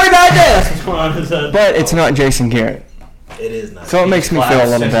having a very bad day. That's what's going on in his head. But it's not Jason Garrett. It is not. So it makes me feel a Claps,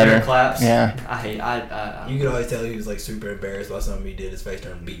 little Jason better. Claps. Yeah. I hate. You could always tell he was like super embarrassed by something he did. His face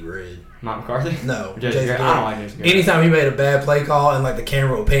turned beet red. Matt McCarthy. No, Jason Garrett. I don't like Jason Garrett. Anytime he made a bad play call and like the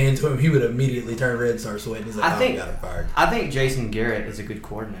camera would pan to him, he would immediately turn red and start sweating. He's like, I think- got him fired. I think Jason Garrett is a good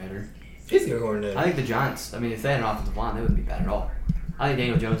coordinator. He's a good coordinator. I think the Giants, I mean, if they had an offensive line, they wouldn't be bad at all. I think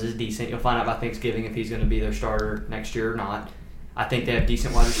Daniel Jones is decent. You'll find out by Thanksgiving if he's going to be their starter next year or not. I think they have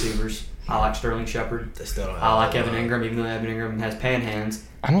decent wide receivers. I like Sterling Shepard. They still don't have I like a Evan line. Ingram, even though Evan Ingram has pan hands.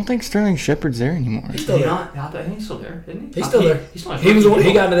 I don't think Sterling Shepard's there anymore. He's still Is he there. not? I think he's still there, isn't he? He's still there. He's still on He was the one, he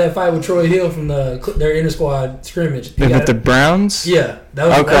deal. got into that fight with Troy Hill from their inter squad scrimmage. He With got the Browns? yeah, that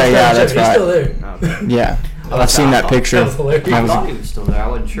was Okay, that was yeah, Sterling that's Shepard. right. He's still there. Okay. Yeah. Oh, I've seen that picture. That was hilarious. I I was- thought he was still there. I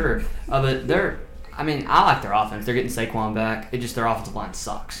wasn't sure. But I like their offense. They're getting Saquon back. It just their offensive line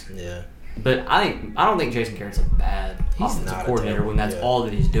sucks. Yeah. But I don't think Jason Garrett's a bad offensive not a coordinator terrible- when that's yeah. all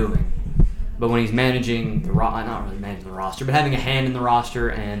that he's doing. But when he's managing not really managing the roster, but having a hand in the roster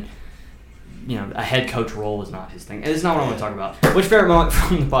and a head coach role is not his thing. It's not what I want to talk about. Which favorite moment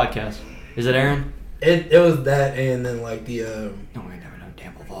from the podcast? Is it Aaron? It was that, and then like the No, we never know.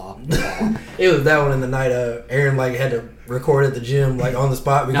 Dample Ball. it was that one in the night. Aaron like had to record at the gym like on the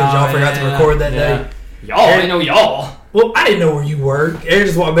spot because No, y'all forgot to yeah, record that yeah. day. Y'all, I know y'all. Well, I didn't know where you were. Aaron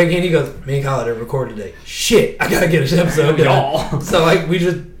just walked back in. He goes, "Me and Kyle didn't record today. Shit, I gotta get an episode done." Y'all. So like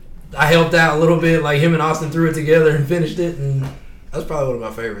I helped out a little bit. Like him and Austin threw it together and finished it, and that was probably one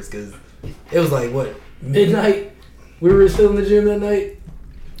of my favorites because it was like what midnight. We were still in the gym that night.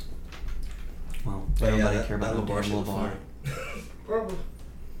 Well, But yeah, nobody that- care about that the bar shit damn was LeVar. fire. Probably.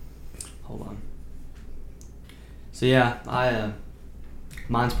 Hold on. So yeah,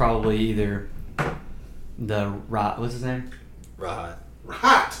 mine's probably either what's his name? Rahat.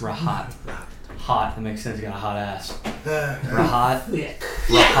 Hot. Rahat. Hot. That makes sense. He got a hot ass. Yeah,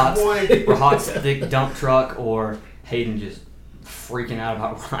 Rahat. boy. Rahat's thick dump truck, or Hayden just freaking out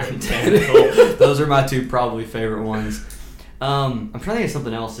about Ryan Tannehill. Those are my two probably favorite ones. I'm trying to think of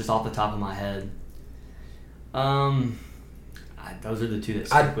something else just off the top of my head. Those are the two that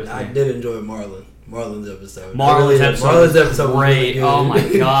stick with me. I did enjoy Marlon's episode. Marlon's Marlon's episode was great. really good. Oh my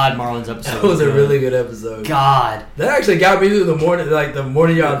god, Marlon's episode. That was a good. really good episode. God. That actually got me through the morning, like the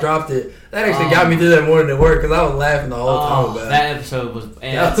morning y'all dropped it. That actually got me through that morning at work because I was laughing the whole time about that it. episode was.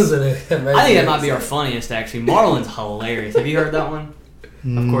 And That was an amazing I think that might be our episode. funniest actually. Marlon's hilarious. Have you heard that one?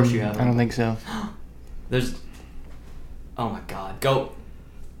 Of course you haven't. I don't think so. There's. Oh my god. Go.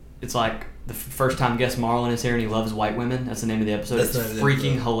 It's like the first time guest Marlon is here and he loves white women. That's the name of the episode. That's It's the name of the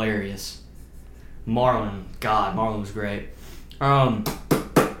freaking episode. hilarious. Marlon. God, Marlon was great. Who And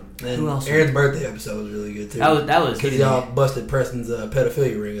else? Aaron's birthday episode was really good too. That was. Because y'all busted Preston's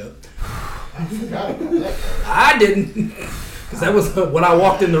pedophilia ring up. I forgot about that part. I didn't. Because that was what I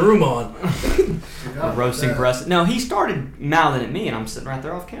walked in the room on. Forgot about roasting that. Preston. No, he started mouthing at me, and I'm sitting right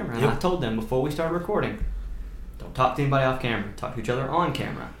there off camera. And Yep. I told them before we started recording, don't talk to anybody off camera. Talk to each other on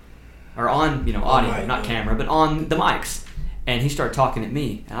camera, or on audio, mic, not yeah. camera, but on the mics. And he started talking at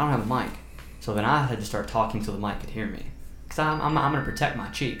me, and I don't have a mic, so then I had to start talking so the mic could hear me. Because I'm going to protect my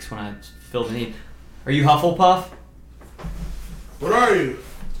cheeks when I feel the need. Are you Hufflepuff? What are you?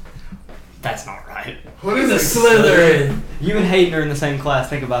 That's not right. What He's is a it? Slytherin. You and Hayden are in the same class.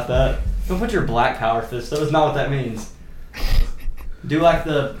 Think about that. Don't put your black power fist. That is not what that means. Do like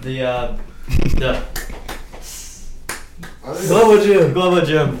the I think- Global Jim. Global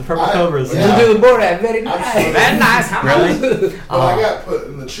Gym, the Purple Cobras. yeah. You do the board at very nice. Absolutely. Very nice, huh? Really? Well, I got put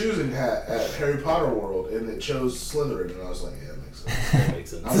in the choosing hat at Harry Potter World, and it chose Slytherin, and I was like, yeah, that makes sense. That makes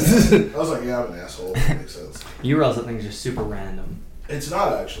sense. I was like, yeah, I'm an asshole. That makes sense. You realize that thing's just super random. It's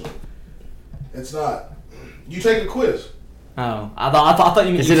not actually. It's not. You take a quiz. Oh, I thought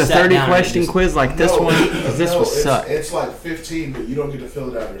you meant Is you it a sat 30 down and question just- quiz like this No, one? Because this no, would it's, suck. It's like 15, but you don't get to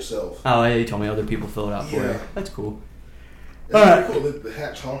fill it out yourself. Oh, yeah, you told me other people fill it out for you. Yeah. That's cool. It's Alright. pretty cool. The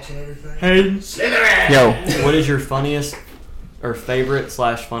hat talks and everything. Hayden, Yo, what is your funniest or favorite /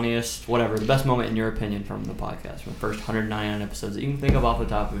 funniest, whatever, the best moment in your opinion from the podcast, from the first 199 episodes that you can think of off the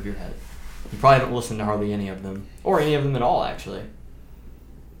top of your head? You probably haven't listened to hardly any of them. Or any of them at all, actually.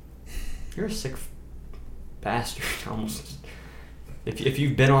 You're a sick bastard. Almost. If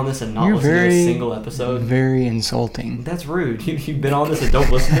you've been on this and not You're listened to a very, single episode, very insulting. that's rude. You've been on this and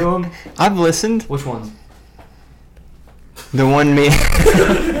don't listen to them? I've listened. Which ones? The one me,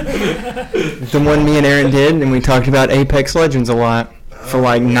 the one me and Aaron did, and we talked about Apex Legends a lot for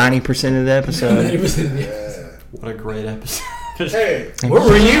like 90% of the episode. 90%, yeah. Yeah. What a great episode. Hey, Where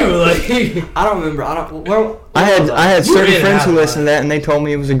were you? Like, I don't remember. Where I had You were certain in and friends out who a listened to lot. that, and they told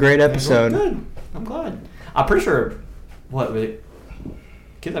me it was a great episode. Good. I'm glad. I'm pretty sure. What?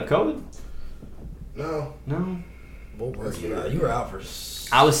 Kids have COVID? no, No. what were you? You were out for.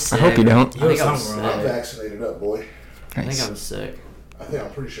 I was sick. I hope you don't. I think I was somewhere sick. I'm vaccinated up, boy. I think Nice. I was sick.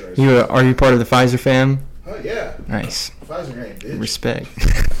 I'm pretty sure. Are you part of the Pfizer fam? Oh yeah, Nice. Pfizer ain't bitch. Respect.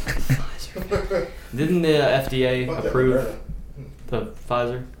 Didn't the FDA Fuck that approve Moderna. the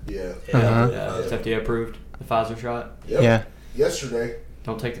Pfizer? Yeah. Uh-huh. Yeah, it's FDA approved. The Pfizer shot. Yep. Yeah. Yesterday.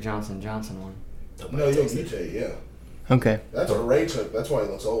 Don't take the Johnson & Johnson one. No, you'll mutate. Yeah. Okay. That's what Ray took. That's why he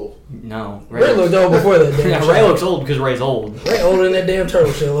looks old. No. Ray looked old before that damn Yeah, shot. Ray looks old because Ray's old. Ray older than that damn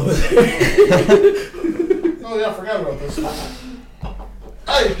turtle shell over there. Oh yeah, I forgot about this.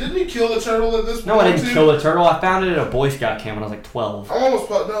 Hey, didn't he kill the turtle at this No, I point, didn't too? kill the turtle. I found it at a Boy Scout camp when I was like 12. I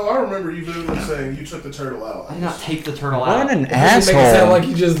I remember you vividly saying you took the turtle out. I did not take the turtle What out. an Make it sound asshole. like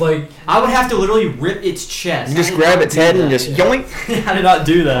you just like. I would have to literally rip its chest. You I just did grab not its do head and that. just yoink I did not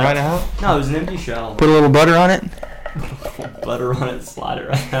do that. right out. No, it was an empty shell. Put a little butter on it. Butter on it, slide it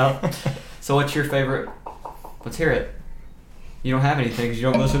right out. So what's your favorite? Let's hear it. You don't have anything because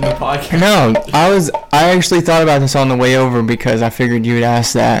you don't listen to the podcast. No, I actually thought about this on the way over because I figured you would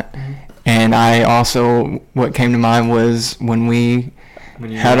ask that. And I also, what came to mind was when we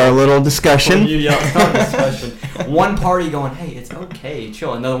When you had yell- our little when discussion. you yell, it's not a discussion. One party going, hey, it's okay,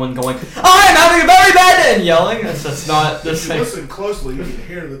 chill. Another one going, I'm having a very bad day, and yelling. That's just not the If you same. listen closely, you can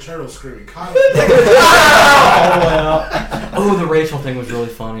hear the turtle screaming. Oh, wow. Oh, the Rachel thing was really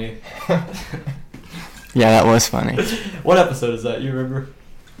funny. Yeah, that was funny. What episode is that? You remember?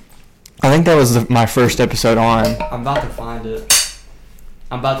 I think that was my first episode on. I'm about to find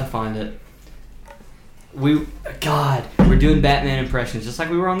it. We're doing Batman impressions just like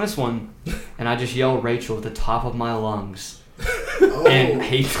we were on this one, and I just yell Rachel at the top of my lungs, Oh. and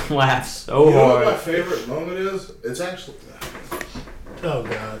Hayden laughs so You know what my hard. favorite moment is? It's actually Oh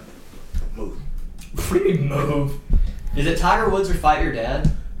god. move. Free move. Is it Tiger Woods or Fight Your Dad?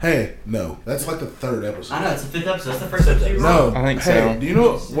 Hey, no, that's like the third episode. I know it's the 5th episode. That's the first episode. You were No, on. I think hey, so. do you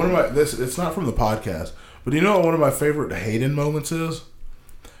know what one of my it's not from the podcast, but do you know what one of my favorite Hayden moments is?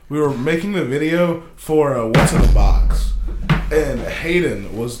 We were making the video for What's in the Box, and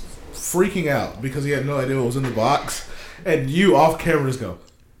Hayden was freaking out because he had no idea what was in the box, and you off camera just go.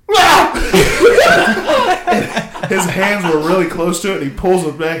 And his hands were really close to it, and he pulls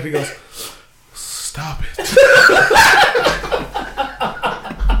it back and he goes, "Stop it."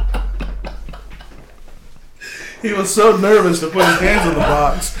 He was so nervous to put his hands in the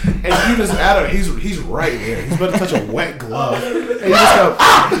box, and you just out of he's right there. He's about to touch a wet glove, and he just goes.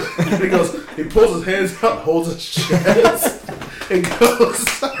 Ah! He goes. He pulls his hands out, holds his chest, and goes.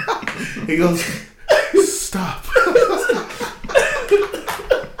 He goes. Stop.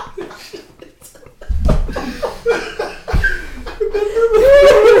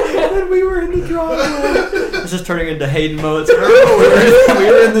 And we were in the driveway. This is turning into Hayden moments. Remember, we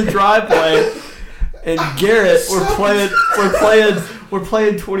were in the driveway, and Garrett, we're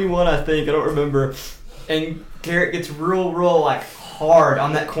playing 21, I think. I don't remember. And Garrett gets real like hard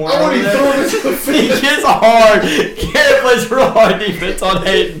on that corner. Oh, over he there. threw it into the He fence. gets hard. Garrett plays real hard defense on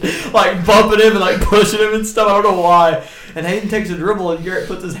Hayden, like bumping him and like pushing him and stuff. I don't know why. And Hayden takes a dribble and Garrett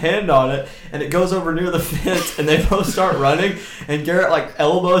puts his hand on it and it goes over near the fence and they both start running and Garrett like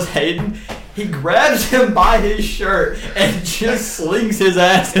elbows Hayden. He grabs him by his shirt and just slings his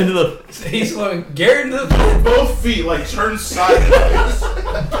ass into the. He's going Garrett into the. Both feet like turned sideways.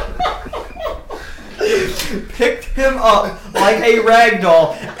 Picked him up like a rag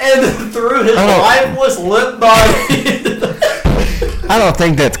doll and threw his Oh. lifeless limp body into the. I don't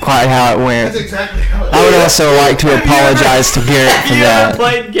think that's quite how it went. That's exactly how it I would also like to apologize to Garrett for You ever that.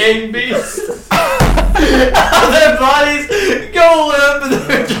 played Gang Beasts? How their bodies go limp and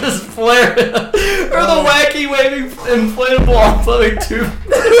they're just flaring up. Or the wacky waving inflatable arm-floating tube.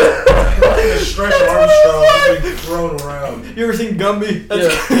 Like a Stretch Armstrong being thrown around. You ever seen Gumby?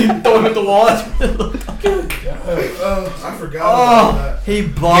 That's you throw him at the wall. I forgot about Oh, that. he Yeah,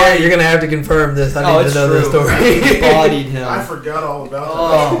 bodied. you're gonna have to confirm this. I Oh, need it's to know this true. story. He bodied him. I forgot all about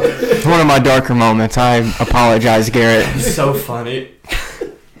Oh. that. It's one of my darker moments. I apologize, Garrett. It's so funny. Oh, I forgot all about that. Oh, I forgot all about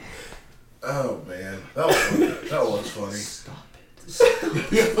that. He Oh man, that was funny. That was funny. Stop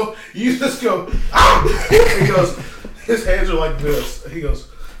it. You just go. Ah! He goes. His hands are like this. He goes.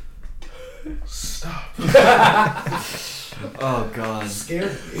 Stop. Oh God.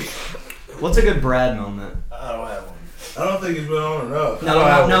 Scared me. What's a good Brad moment? I don't have one. I don't think he's been on enough.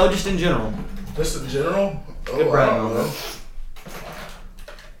 No, just in general. Just in general. Good I Brad don't moment.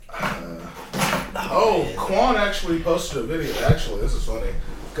 know. Quan actually posted a video. Actually, this is funny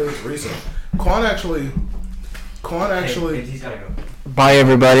because it's recent. Quan actually. Hey, he's gotta go. Bye,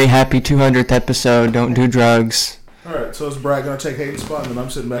 everybody. Happy 200th episode. Don't do drugs. All right, so is Brad gonna take Hayden's spot, and then I'm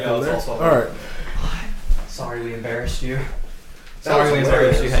sitting back Yeah, over there? it's all All right. Sorry we embarrassed you. That was Sorry we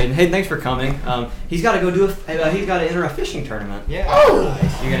embarrassed you, hilarious. Hayden. Hayden, thanks for coming. He's got to go do he's got to enter a fishing tournament. Yeah. Oh!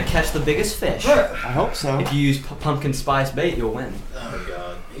 You're gonna catch the biggest fish. I hope so. If you use pumpkin spice bait, you'll win. Oh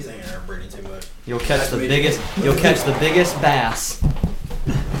God, he's hanging out Brittany too much. You'll catch the biggest. You'll catch the biggest bass.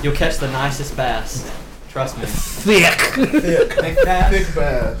 You'll catch the nicest bass. Trust me. Thick. Thick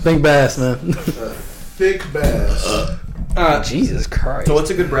bass. Big bass, man. Thick bass. Jesus Christ. So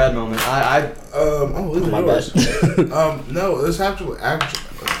what's a good Brad moment? These are My yours. No, this actually.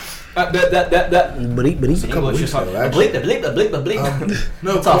 But It's a couple English weeks is hard. ago, actually. Bleep.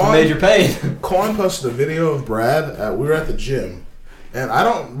 No, That's off a major pay. Quan posted a video of Brad. We were at the gym, and I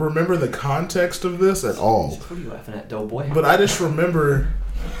don't remember the context of this at all. What are you laughing at, doughboy? But I just remember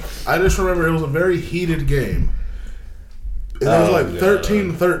it was a very heated game. And it was like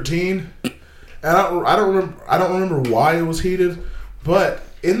 13-13, and I don't remember why it was heated, but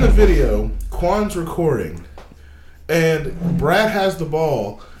in the video, Quan's recording, and Brad has the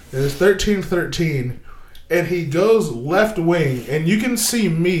ball, and it's 13-13, and he goes left wing, and you can see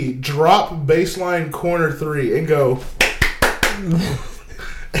me drop baseline corner three and go.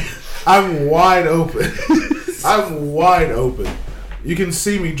 I'm wide open. I'm wide open. You can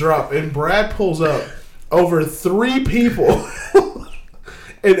see me drop, and Brad pulls up over 3 people,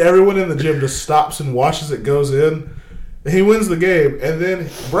 and everyone in the gym just stops and watches it goes in. He wins the game, and then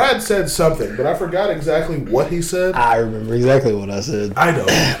Brad said something, but I forgot exactly what he said. I remember exactly what I said. I don't.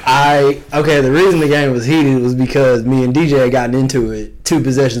 The reason the game was heated was because me and DJ had gotten into it 2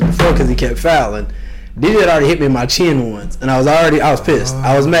 possessions before because he kept fouling. DJ had already hit me in my chin once, and I was pissed.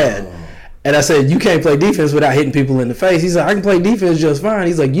 I was mad. And I said, you can't play defense without hitting people in the face. He's like, I can play defense just fine.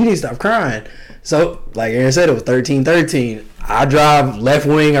 He's like, you need to stop crying. So, like Aaron said, it was 13-13. I drive left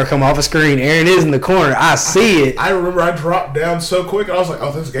wing or come off a screen. Aaron is in the corner. I see it. I remember I dropped down so quick, and I was like,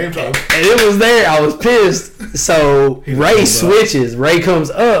 oh, this is game time. And it was there. I was pissed. So Ray switches. Ray comes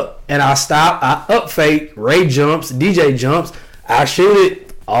up, and I stop. I up fake. Ray jumps. DJ jumps. I shoot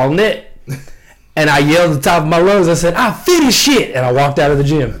it all net. And I yelled at the top of my lungs. I said, I finished shit. And I walked out of the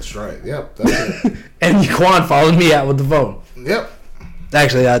gym. That's right. Yep. That's it. And Quan followed me out with the phone. Yep.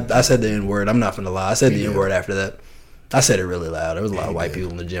 Actually, I said the N-word. I'm not going to lie. I said the N-word after that. I said it really loud. There was a lot of white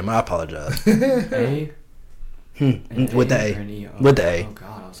people in the gym. I apologize. A? With the A. or an E? With the A. Oh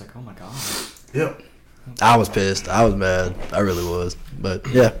God, I was like, oh my God. Yep. I was pissed. I was mad. I really was. But,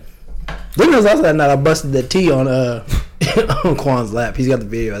 yeah. Then was also that night I busted that T on on Quan's lap. He's got the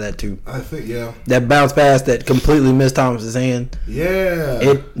video of that, too. I think, yeah. That bounce pass that completely missed Thomas's hand. Yeah.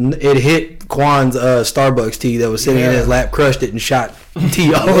 It hit Quan's Starbucks tea that was sitting in his lap, crushed it, and shot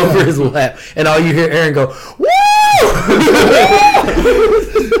tea all over his lap. And all you hear Aaron go, woo!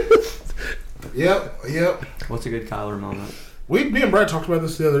 Yep. What's a good Kyler moment? Me and Brad talked about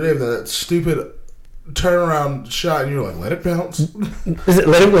this the other day, that stupid turnaround shot, and you were like, let it bounce. He said,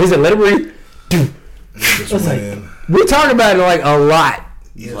 let it breathe. Dude, Just went in. we talked about it like a lot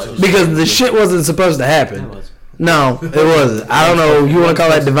Yeah, so- because the shit wasn't supposed to That happen. was. No, it wasn't. I don't know. You want to call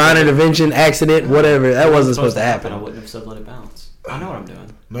that divine intervention, accident, whatever. That wasn't supposed to I happen. wouldn't have said let it bounce. I know what I'm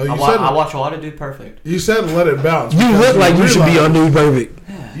doing. No, you I said watch a lot of Dude Perfect. you said let it bounce. You because look like you should be on Dude Perfect.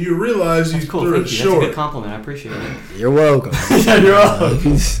 You realize you That's cool. threw Thank it you. That's a good short. compliment. I appreciate it. You're welcome. You're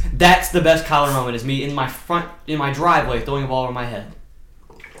welcome. That's the best Kyler moment. Is me in my driveway throwing a ball over my head.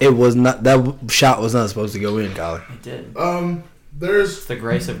 It was not. That shot was not supposed to go in, Colin. It did. There's It's the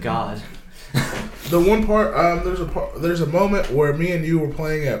grace of God. the one part. There's a moment where me and you were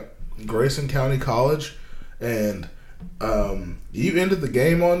playing at Grayson County College, and you ended the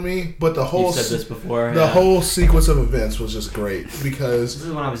game on me. But the whole You've said this before. the whole sequence of events was just great This because is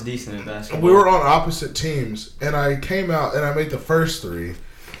when I was decent at basketball. we were on opposite teams, and I came out and I made the first 3,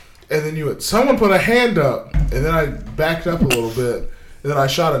 and then someone put a hand up, and then I backed up a little bit, and then I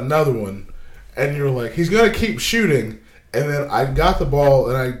shot another one, and you were like, he's gonna keep shooting, and then I got the ball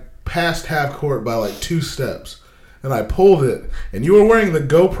and I passed half court by like 2 steps, and I pulled it, and you were wearing the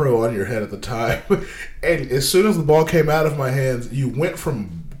GoPro on your head at the time, and as soon as the ball came out of my hands, you went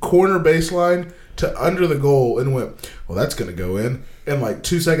from corner baseline to under the goal and went, well, that's going to go in. And like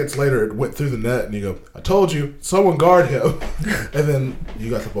 2 seconds later, it went through the net, and you go, I told you, someone guard him. And then you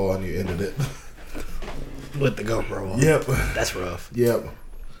got the ball and you ended it. With the GoPro on. Yep. That's rough. Yep.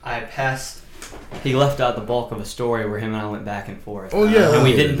 I passed. He left out the bulk of a story where him and I went back and forth. Oh, yeah. And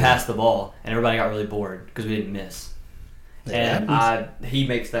we didn't pass the ball, and everybody got really bored because we didn't miss. And he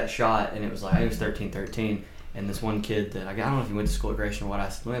makes that shot, and it was like, I was 13-13. And this one kid that I don't know if he went to school at Gratian or what, I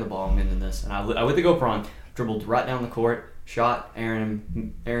said, let me have the ball, I'm into this. And I with the GoPro on, dribbled right down the court, shot,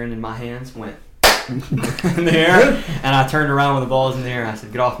 Aaron in my hands, went in the air, and I turned around when the ball was in the air, and I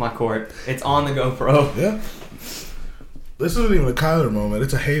said, get off my court. It's on the GoPro. Yeah. This isn't even a Kyler moment.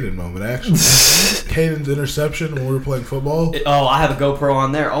 It's a Hayden moment, actually. Hayden's interception when we were playing football. I have a GoPro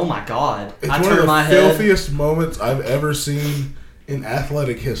on there. Oh, my God. It's I one turned of the my head. filthiest moments I've ever seen in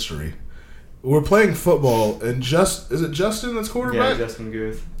athletic history. We're playing football, and is it Justin that's quarterback? Yeah, Justin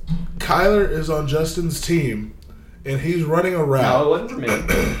Guth. Kyler is on Justin's team, and he's running a No, route. it wasn't for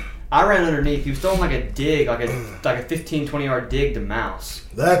me. I ran underneath. He was throwing like a dig, like a 15, 20-yard dig to Mouse.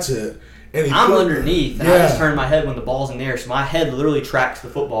 That's it. And I'm underneath, and I Yeah. just turn my head when the ball's in the air, so my head literally tracks the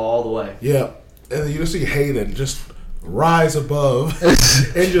football all the way. Yeah. And then you just see Hayden just rise above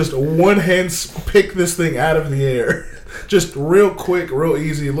and just one hand pick this thing out of the air. Just real quick, real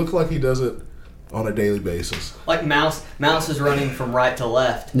easy. It looks like he does it on a daily basis. Like Mouse is running from right to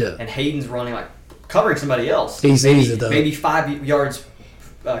left, Yeah. and Hayden's running like covering somebody else. He sees it, though. Maybe 5 yards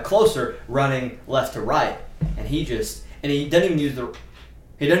closer, running left to right, and he doesn't even use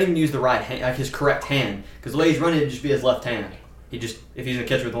the right hand, like his correct hand, because the way he's running it'd just be his left hand. If he's gonna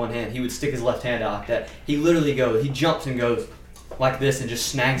catch with one hand, he would stick his left hand out like that. He jumps and goes like this and just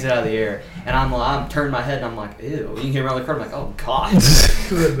snags it out of the air. And I'm turning my head and I'm like, ew. You can hear around the corner, I'm like, oh God.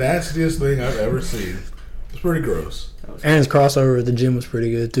 The nastiest thing I've ever seen. It's pretty gross. Aaron's crossover at the gym was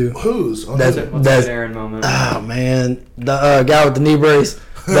pretty good too. Who's? On That's- the- What's that's- that Aaron moment? Oh man, the guy with the knee brace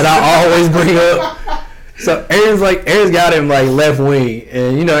that I always bring up. So Aaron's got him like left wing,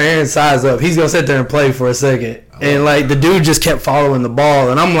 and Aaron's size up. He's gonna sit there and play for a second, and like the dude just kept following the ball,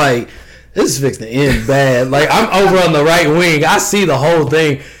 and I'm like, this is fixing to end bad. Like I'm over on the right wing, I see the whole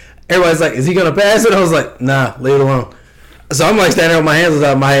thing. Everybody's like, is he gonna pass it? I was like, nah, leave it alone. So I'm like standing there with my hands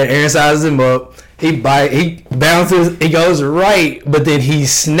without my head. Aaron sizes him up. He bounces, he goes right, but then he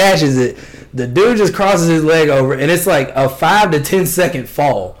snatches it. The dude just crosses his leg over, and it's like a 5 to 10 second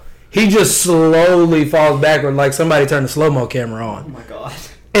fall. He just slowly falls backward like somebody turned the slow-mo camera Oh on. my God.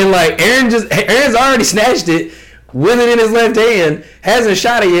 And like Aaron's already snatched it with it in his left hand, hasn't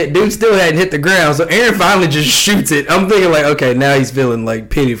shot it yet. Dude still hadn't hit the ground, so Aaron finally just shoots it. I'm thinking like, okay, now he's feeling like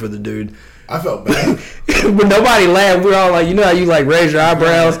pity for the dude. I felt bad. But nobody laughed. We're all like, how you like raise your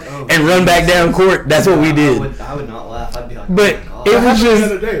eyebrows and run back down court? That's what we did. I would not laugh. I'd be like, But oh my God. it That was happened just, the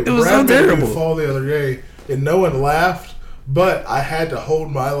other day. it was Brad so made me terrible. fall the other day, and no one laughed, but I had to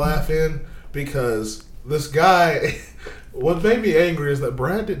hold my laugh in because this guy. What made me angry is that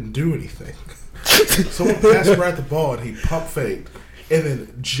Brad didn't do anything. Someone passed Brad the ball, and he pump faked, and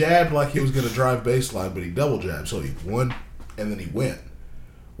then jabbed like he was going to drive baseline, but he double jabbed, so he won, and then he went.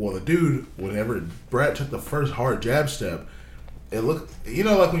 Well, the dude, whenever Brad took the first hard jab step, it looked,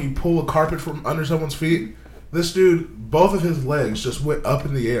 like when you pull a carpet from under someone's feet. This dude, both of his legs just went up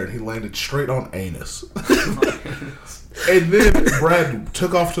in the air, and he landed straight on anus. And then Brad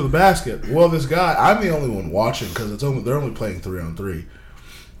took off to the basket. Well, this guy, I'm the only one watching because they're only playing 3-on-3.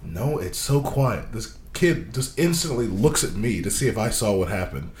 No, it's so quiet. This kid just instantly looks at me to see if I saw what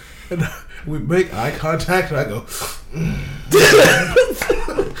happened. And we make eye contact, and I go,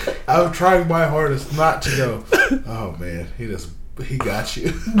 I'm trying my hardest not to go, oh man, he got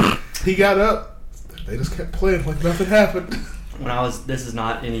you. He got up. They just kept playing like nothing happened. This is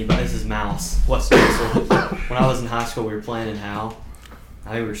Mouse. What's when I was in high school, we were playing in Howe.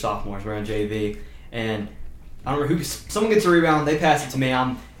 I think we were sophomores. We were on JV, and I don't remember someone gets a rebound. They pass it to me.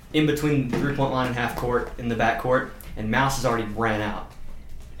 I'm in between the 3-point line and half court in the back court, and Mouse has already ran out,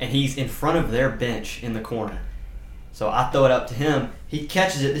 and he's in front of their bench in the corner. So I throw it up to him. He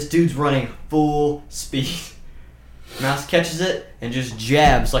catches it. This dude's running full speed. Mouse catches it and just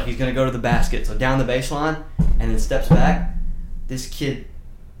jabs like he's gonna go to the basket. So down the baseline, and then steps back. This kid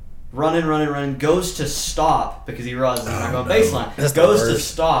running, goes to stop because he realizes he's not going baseline. That's the Goes to worst.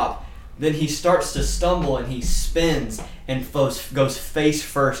 stop, then he starts to stumble and he spins and goes face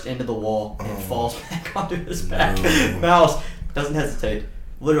first into the wall and falls back onto his back. Mouse doesn't hesitate.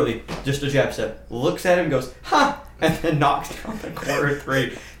 Literally, just a jab step. Looks at him, goes, ha! And then knocks down the corner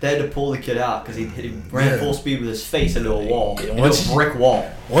three. They had to pull the kid out because he ran full speed with his face into a wall. Into a brick wall.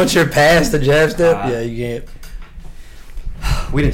 Once you're past the jab step, yeah, you can't.